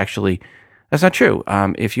itself, but actually, that's not true.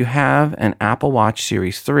 If you have an Apple Watch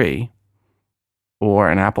Series 3 or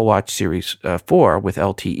an Apple Watch Series 4 with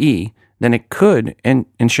LTE, then it could and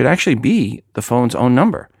should actually be the phone's own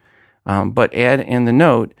number. But add in the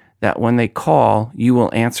note that when they call, you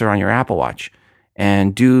will answer on your Apple Watch,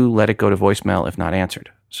 and do let it go to voicemail if not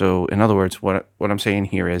answered. So in other words, what I'm saying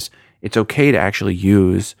here is it's okay to actually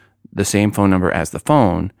use the same phone number as the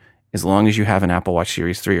phone as long as you have an Apple Watch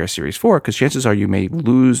Series 3 or Series 4, because chances are you may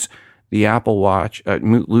lose the Apple Watch,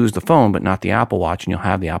 lose the phone, but not the Apple Watch, and you'll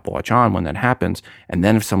have the Apple Watch on when that happens. And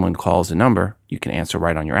then if someone calls the number, you can answer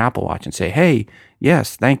right on your Apple Watch and say, hey,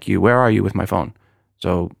 yes, thank you. Where are you with my phone?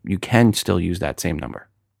 So you can still use that same number.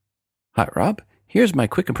 Hi, Rob. Here's my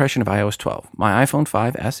quick impression of iOS 12. My iPhone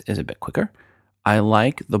 5S is a bit quicker. I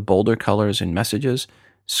like the bolder colors in messages.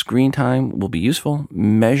 Screen time will be useful.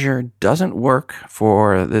 Measure doesn't work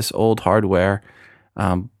for this old hardware.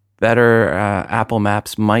 Better Apple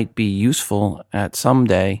Maps might be useful at some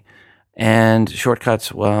day. And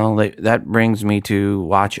shortcuts, well, that brings me to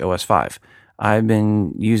Watch OS 5. I've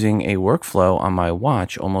been using a workflow on my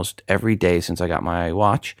watch almost every day since I got my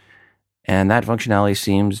watch, and that functionality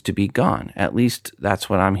seems to be gone. At least that's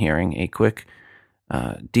what I'm hearing. A quick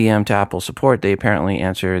DM to Apple support. They apparently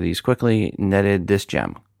answer these quickly. Netted this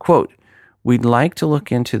gem. Quote, we'd like to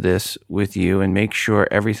look into this with you and make sure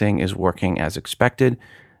everything is working as expected.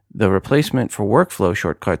 The replacement for workflow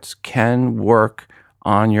shortcuts can work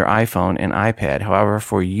on your iPhone and iPad. However,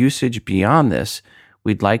 for usage beyond this,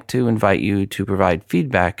 we'd like to invite you to provide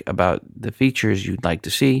feedback about the features you'd like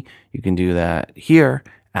to see. You can do that here,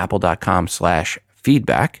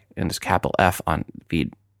 apple.com/feedback, and it's capital F on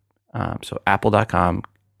feed. So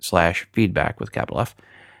apple.com/feedback with capital F.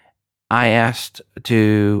 I asked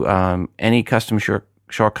to any custom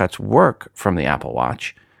shortcuts work from the Apple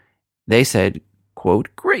Watch. They said, quote,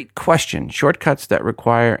 great question. Shortcuts that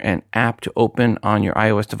require an app to open on your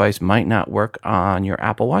iOS device might not work on your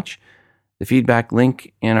Apple Watch. The feedback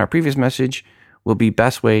link in our previous message will be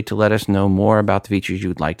best way to let us know more about the features you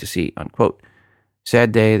would like to see, unquote.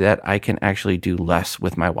 Sad day that I can actually do less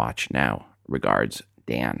with my watch now. Regards,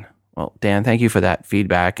 Dan. Well, Dan, thank you for that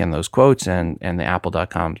feedback and those quotes and the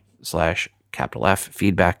apple.com/capital F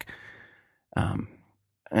feedback. And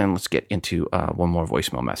let's get into one more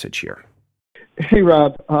voicemail message here. Hey,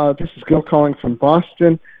 Rob. This is Gil calling from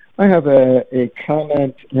Boston. I have a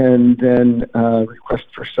comment and then a request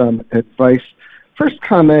for some advice. First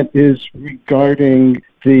comment is regarding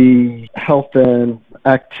the health and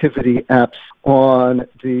activity apps on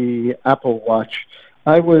the Apple Watch.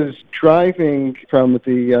 I was driving from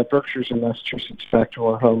the Berkshires in Massachusetts back to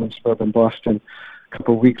our home in suburban Boston a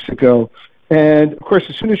couple of weeks ago. And, of course,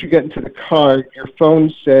 as soon as you get into the car, your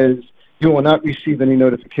phone says you will not receive any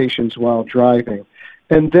notifications while driving.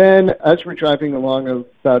 And then as we're driving along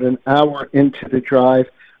about an hour into the drive,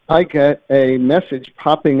 I get a message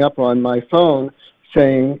popping up on my phone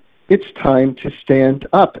saying it's time to stand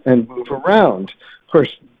up and move around. Of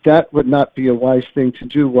course, that would not be a wise thing to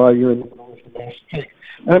do while you're in the middle of the last take.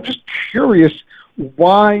 And I'm just curious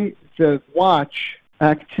why the Watch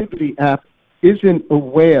activity app isn't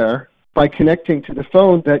aware by connecting to the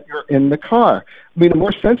phone that you're in the car. I mean, a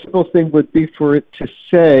more sensible thing would be for it to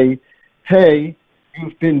say, hey,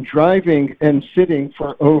 you've been driving and sitting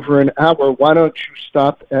for over an hour. Why don't you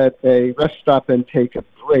stop at a rest stop and take a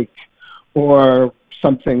break or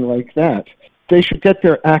something like that? They should get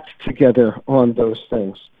their act together on those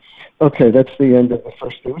things. Okay, that's the end of the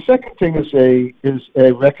first thing. The second thing is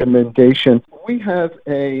a recommendation. We have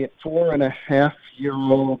a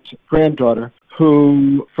 4.5-year-old granddaughter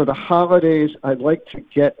who, for the holidays, I'd like to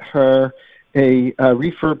get her a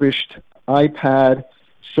refurbished iPad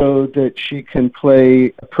so that she can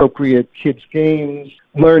play appropriate kids' games,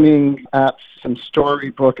 learning apps, some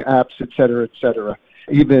storybook apps, et cetera, et cetera.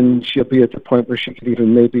 Even she'll be at the point where she could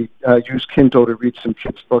even maybe use Kindle to read some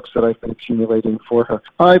kids' books that I've been accumulating for her.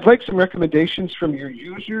 I'd like some recommendations from your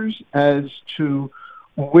users as to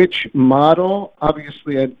which model.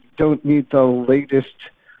 Obviously, I don't need the latest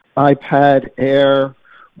iPad Air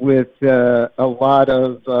with a lot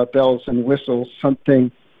of bells and whistles,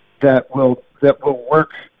 something that will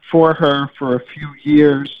work for her for a few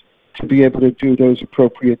years to be able to do those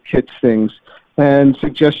appropriate kids things. and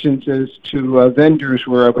suggestions as to vendors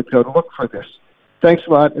where I would go to look for this. Thanks a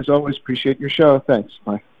lot. As always, appreciate your show. Thanks.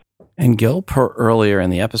 Bye. And Gil, per earlier in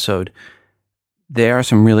the episode, there are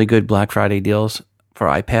some really good Black Friday deals for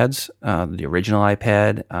iPads. The original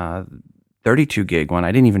iPad, 32 gig one.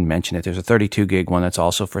 I didn't even mention it. There's a 32 gig one that's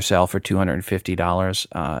also for sale for $250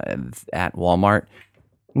 at Walmart.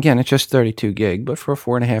 Again, it's just 32 gig, but for a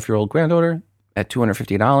 4.5-year-old granddaughter at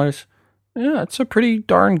 $250, yeah, it's a pretty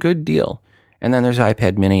darn good deal. And then there's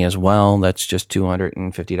iPad mini as well. That's just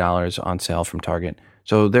 $250 on sale from Target.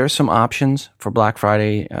 So there's some options for Black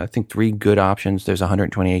Friday. I think 3 good options. There's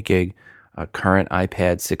 128 gig current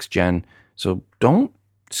iPad 6th gen. So don't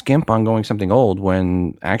skimp on going something old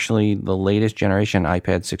when actually the latest generation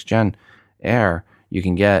iPad 6th gen Air, you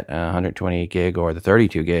can get 128 gig or the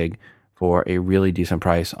 32 gig for a really decent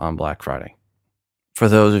price on Black Friday. For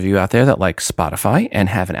those of you out there that like Spotify and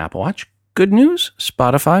have an Apple Watch, good news,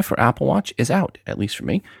 Spotify for Apple Watch is out, at least for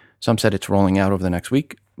me. Some said it's rolling out over the next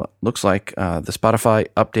week. Well, looks like the Spotify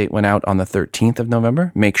update went out on the 13th of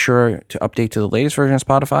November. Make sure to update to the latest version of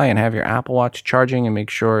Spotify and have your Apple Watch charging and make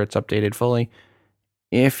sure it's updated fully.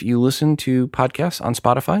 If you listen to podcasts on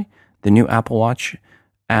Spotify, the new Apple Watch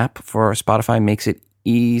app for Spotify makes it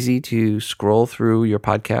easy to scroll through your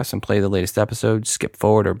podcast and play the latest episode, skip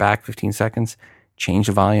forward or back 15 seconds, change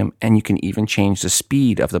the volume, and you can even change the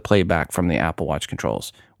speed of the playback from the Apple Watch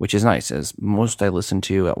controls, which is nice, as most I listen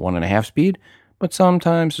to at 1.5 speed, but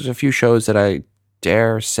sometimes there's a few shows that I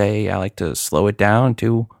dare say I like to slow it down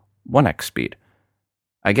to 1x speed.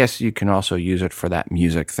 I guess you can also use it for that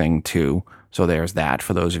music thing too, so there's that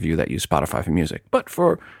for those of you that use Spotify for music. But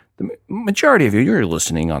for the majority of you, you're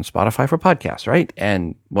listening on Spotify for podcasts, right?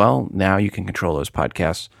 And, well, now you can control those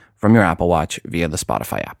podcasts from your Apple Watch via the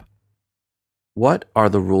Spotify app. What are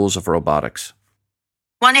the rules of robotics?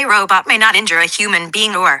 1. A robot may not injure a human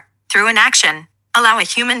being or, through an action, allow a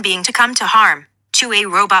human being to come to harm. 2. A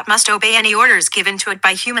robot must obey any orders given to it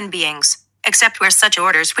by human beings, except where such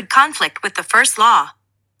orders would conflict with the first law.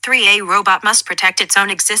 3. A robot must protect its own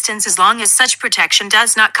existence as long as such protection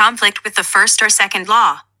does not conflict with the first or second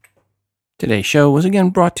law. Today's show was again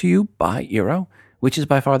brought to you by Eero, which is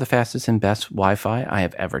by far the fastest and best Wi-Fi I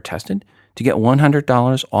have ever tested. To get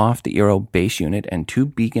 $100 off the Eero base unit and 2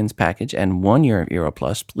 beacons package and 1 year of Eero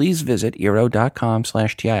Plus, please visit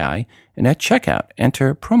eero.com/TII and at checkout,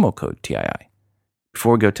 enter promo code TII.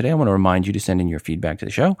 Before we go today, I want to remind you to send in your feedback to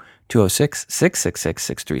the show,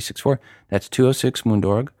 206-666-6364. That's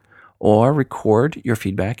 206-Moondorg. Or record your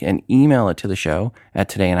feedback and email it to the show at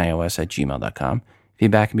todayinios@gmail.com.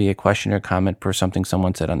 Feedback can be a question or comment per something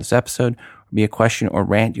someone said on this episode, or be a question or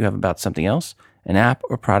rant you have about something else, an app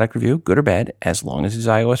or product review, good or bad. As long as it's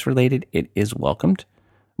iOS related, it is welcomed.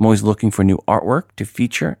 I'm always looking for new artwork to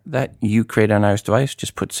feature that you create on an iOS device.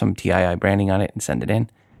 Just put some TII branding on it and send it in.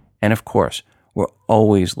 And of course, we're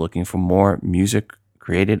always looking for more music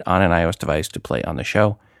created on an iOS device to play on the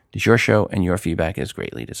show. It's your show and your feedback is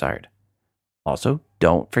greatly desired. Also,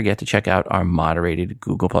 don't forget to check out our moderated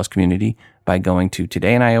Google Plus community by going to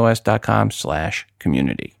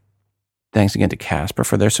todayinios.com/community. Thanks again to Casper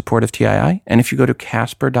for their support of TII. And if you go to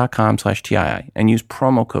casper.com/TII and use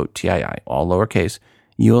promo code TII, all lowercase,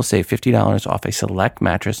 you will save $50 off a select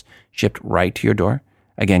mattress shipped right to your door.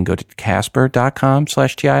 Again, go to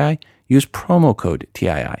casper.com/TII, use promo code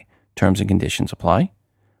TII. Terms and conditions apply.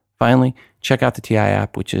 Finally, check out the TII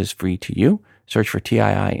app, which is free to you. Search for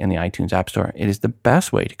TII in the iTunes App Store. It is the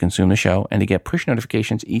best way to consume the show and to get push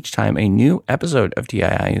notifications each time a new episode of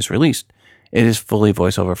TII is released. It is fully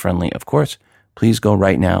voiceover friendly, of course. Please go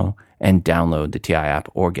right now and download the TII app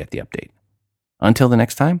or get the update. Until the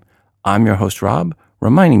next time, I'm your host, Rob,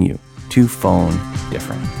 reminding you to phone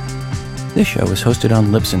different. This show is hosted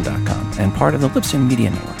on Libsyn.com and part of the Libsyn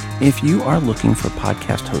Media Network. If you are looking for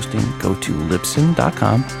podcast hosting, go to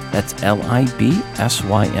Libsyn.com, that's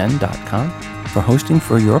LIBSYN.com, for hosting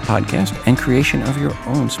for your podcast and creation of your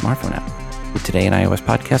own smartphone app. The Today in iOS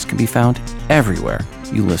podcast can be found everywhere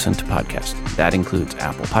you listen to podcasts. That includes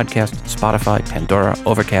Apple Podcasts, Spotify, Pandora,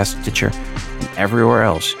 Overcast, Stitcher, and everywhere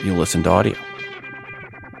else you listen to audio.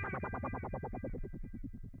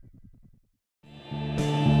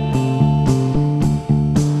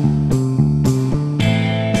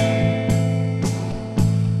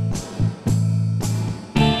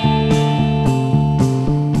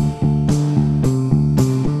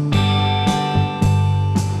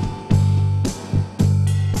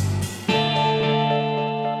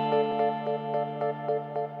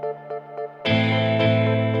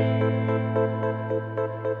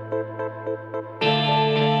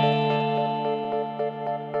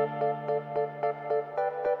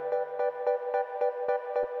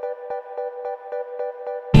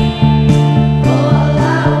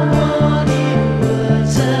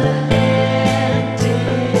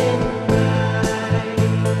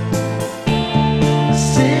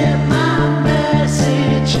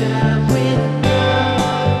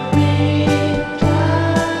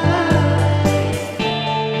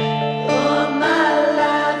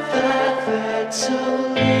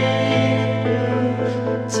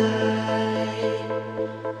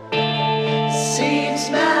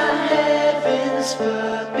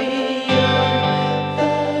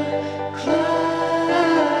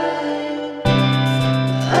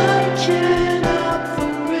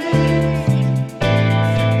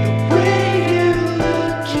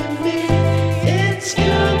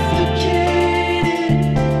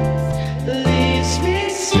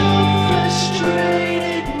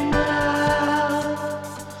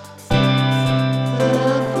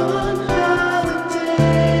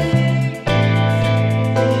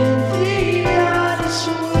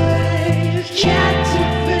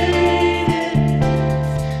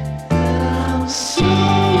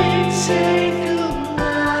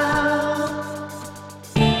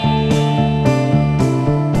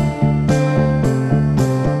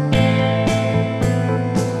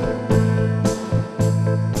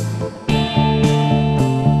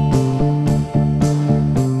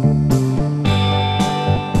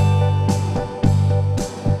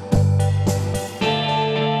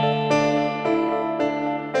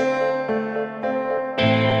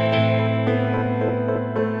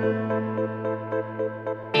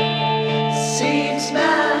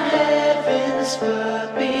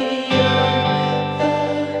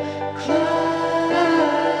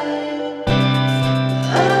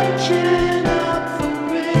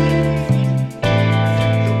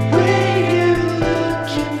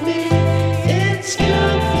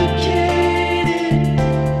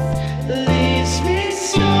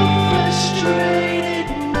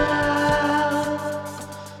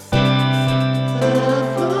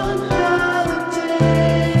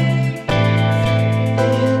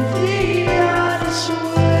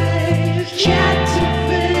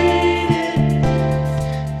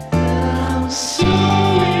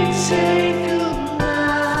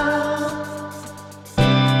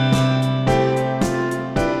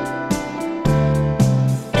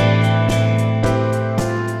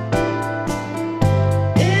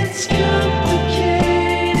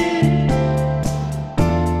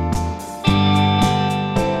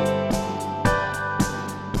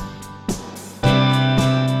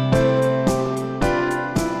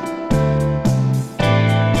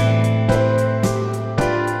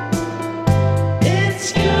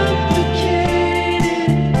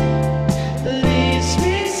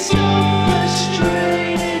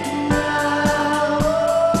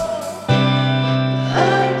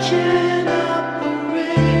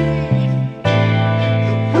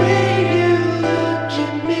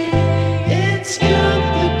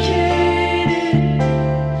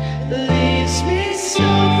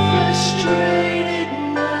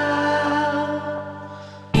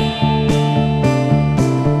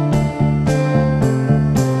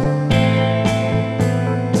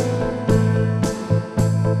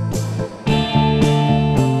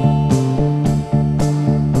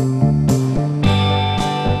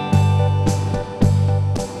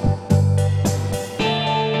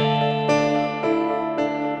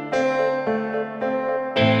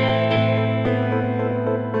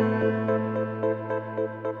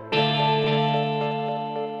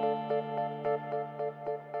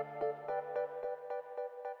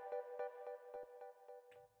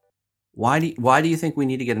 Why do you think we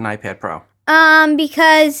need to get an iPad Pro?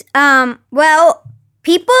 Because well,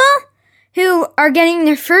 people who are getting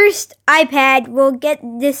their first iPad will get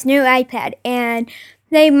this new iPad, and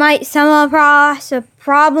they might stumble across a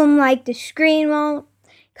problem like the screen won't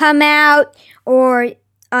come out, or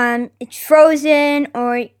it's frozen,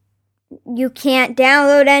 or you can't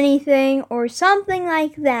download anything, or something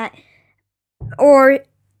like that, or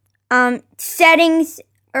settings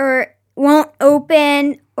won't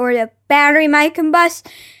open, or the battery might combust.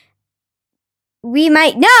 We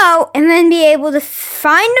might know and then be able to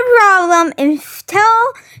find the problem and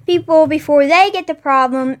tell people before they get the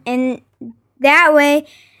problem, and that way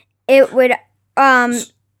it would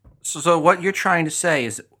So what you're trying to say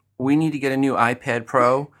is we need to get a new iPad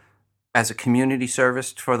Pro as a community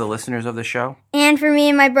service for the listeners of the show? And for me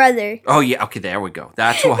and my brother. Oh, yeah. Okay, there we go.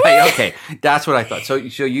 That's why. Okay, that's what I thought. So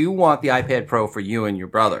you want the iPad Pro for you and your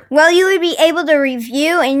brother? Well, you would be able to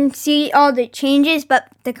review and see all the changes, but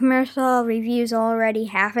the commercial reviews already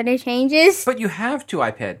half of the changes. But you have 2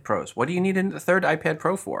 iPad Pros. What do you need a third iPad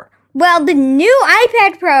Pro for? Well, the new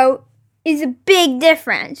iPad Pro is a big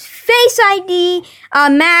difference. Face ID,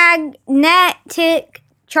 magnetic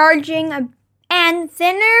charging, and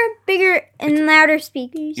thinner, bigger, and louder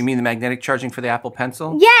speakers. You mean the magnetic charging for the Apple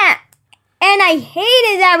Pencil? Yeah, and I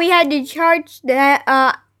hated that we had to charge the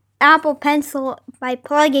Apple Pencil by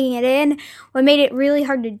plugging it in. What made it really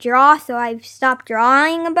hard to draw, so I've stopped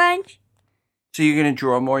drawing a bunch. So you're going to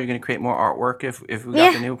draw more? You're going to create more artwork if we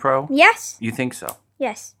got the new Pro? Yes. You think so?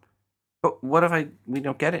 Yes. But what if we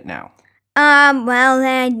don't get it now? Well,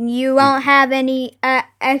 then you won't have any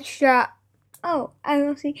extra... Oh, I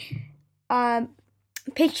will see...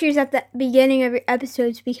 pictures at the beginning of your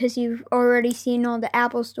episodes, because you've already seen all the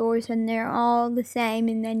Apple stores and they're all the same,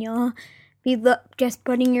 and then you'll be just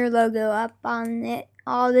putting your logo up on it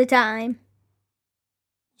all the time.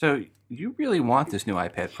 So you really want this new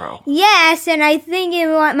iPad Pro? Yes, and I think it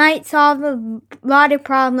might solve a lot of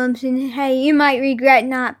problems, and hey, you might regret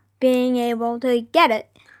not being able to get it,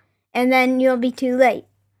 and then you'll be too late.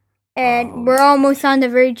 And we're almost on the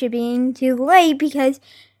verge of being too late because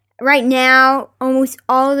right now, almost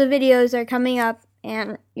all the videos are coming up,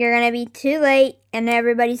 and you're going to be too late, and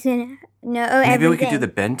everybody's going to know everything. Maybe we could do the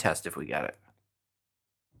bend test if we get it.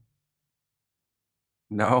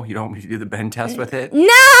 No, you don't want me to do the bend test with it? No,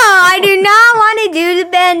 I do not want to do the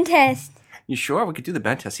bend test. You sure? We could do the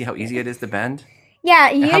bend test. See how easy it is to bend? Yeah.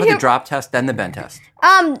 How about the drop test, then the bend test?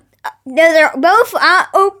 They're both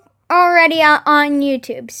already on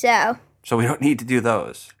YouTube, so. So we don't need to do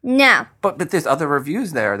those? No. But there's other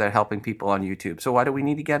reviews there that are helping people on YouTube. So why do we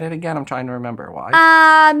need to get it again? I'm trying to remember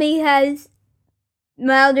why. Because,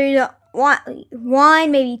 well, there's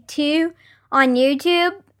one, maybe two on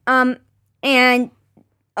YouTube, and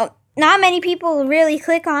not many people really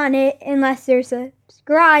click on it unless they're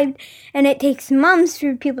subscribed, and it takes months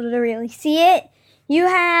for people to really see it. You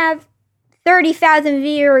have 30,000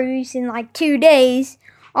 viewers in like 2 days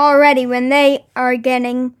already when they are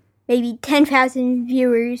getting maybe 10,000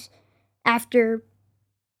 viewers after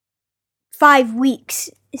 5 weeks.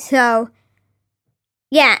 So,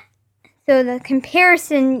 yeah. So the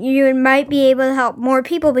comparison, you might be able to help more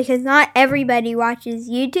people because not everybody watches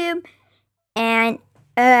YouTube, and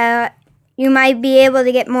you might be able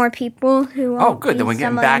to get more people who won't. Oh, good. Then we're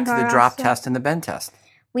getting back to the drop test and the bend test.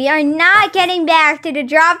 We are not getting back to the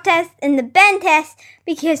drop test and the bend test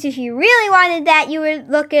because if you really wanted that, you would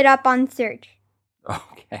look it up on search.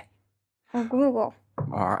 Okay. Or Google.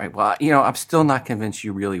 All right. Well, I'm still not convinced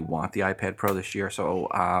you really want the iPad Pro this year, so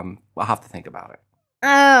I'll have to think about it.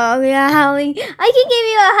 Oh, yeah, I can give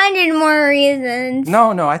you 100 more reasons.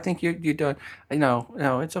 No, I think you're doing.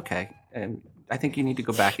 No, it's okay. And I think you need to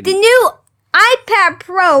go back. The new iPad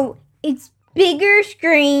Pro, it's bigger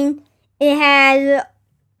screen. It has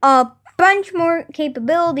a bunch more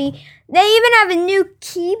capability. They even have a new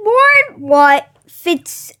keyboard, what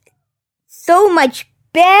fits so much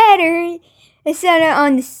better instead of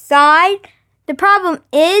on the side. The problem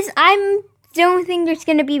is, I don't think there's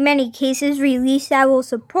going to be many cases released that will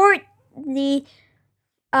support the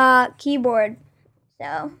keyboard.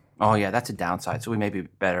 So. Oh yeah, that's a downside. So we may be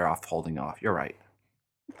better off holding off. You're right.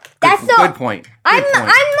 Good point. I'm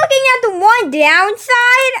looking at the one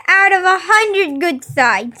downside out of 100 good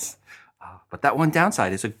sides. But that one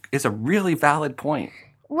downside is a really valid point.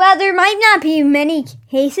 Well, there might not be many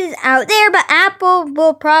cases out there, but Apple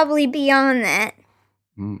will probably be on that.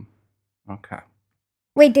 Okay.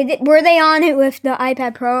 Wait, were they on it with the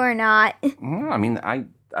iPad Pro or not? I mean,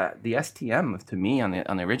 the STM to me on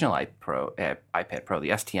the original iPad Pro, the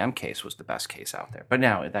STM case was the best case out there. But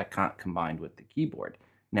now that combined with the keyboard.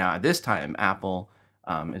 Now this time Apple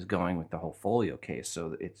is going with the whole folio case,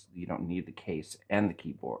 so you don't need the case and the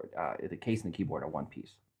keyboard. The case and the keyboard are one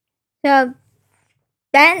piece. So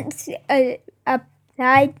that's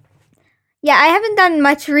upside. Yeah, I haven't done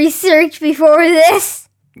much research before this.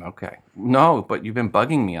 Okay. No, but you've been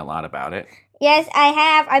bugging me a lot about it. Yes, I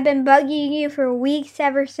have. I've been bugging you for weeks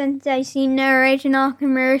ever since I seen the original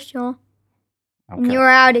commercial. Okay. And you were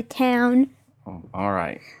out of town. Oh, all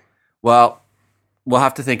right. Well, we'll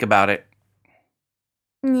have to think about it.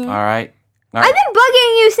 Yeah. All right. I've been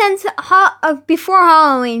bugging you since before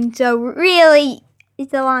Halloween, so really,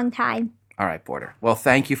 it's a long time. All right, Porter. Well,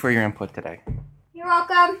 thank you for your input today. You're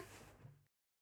welcome.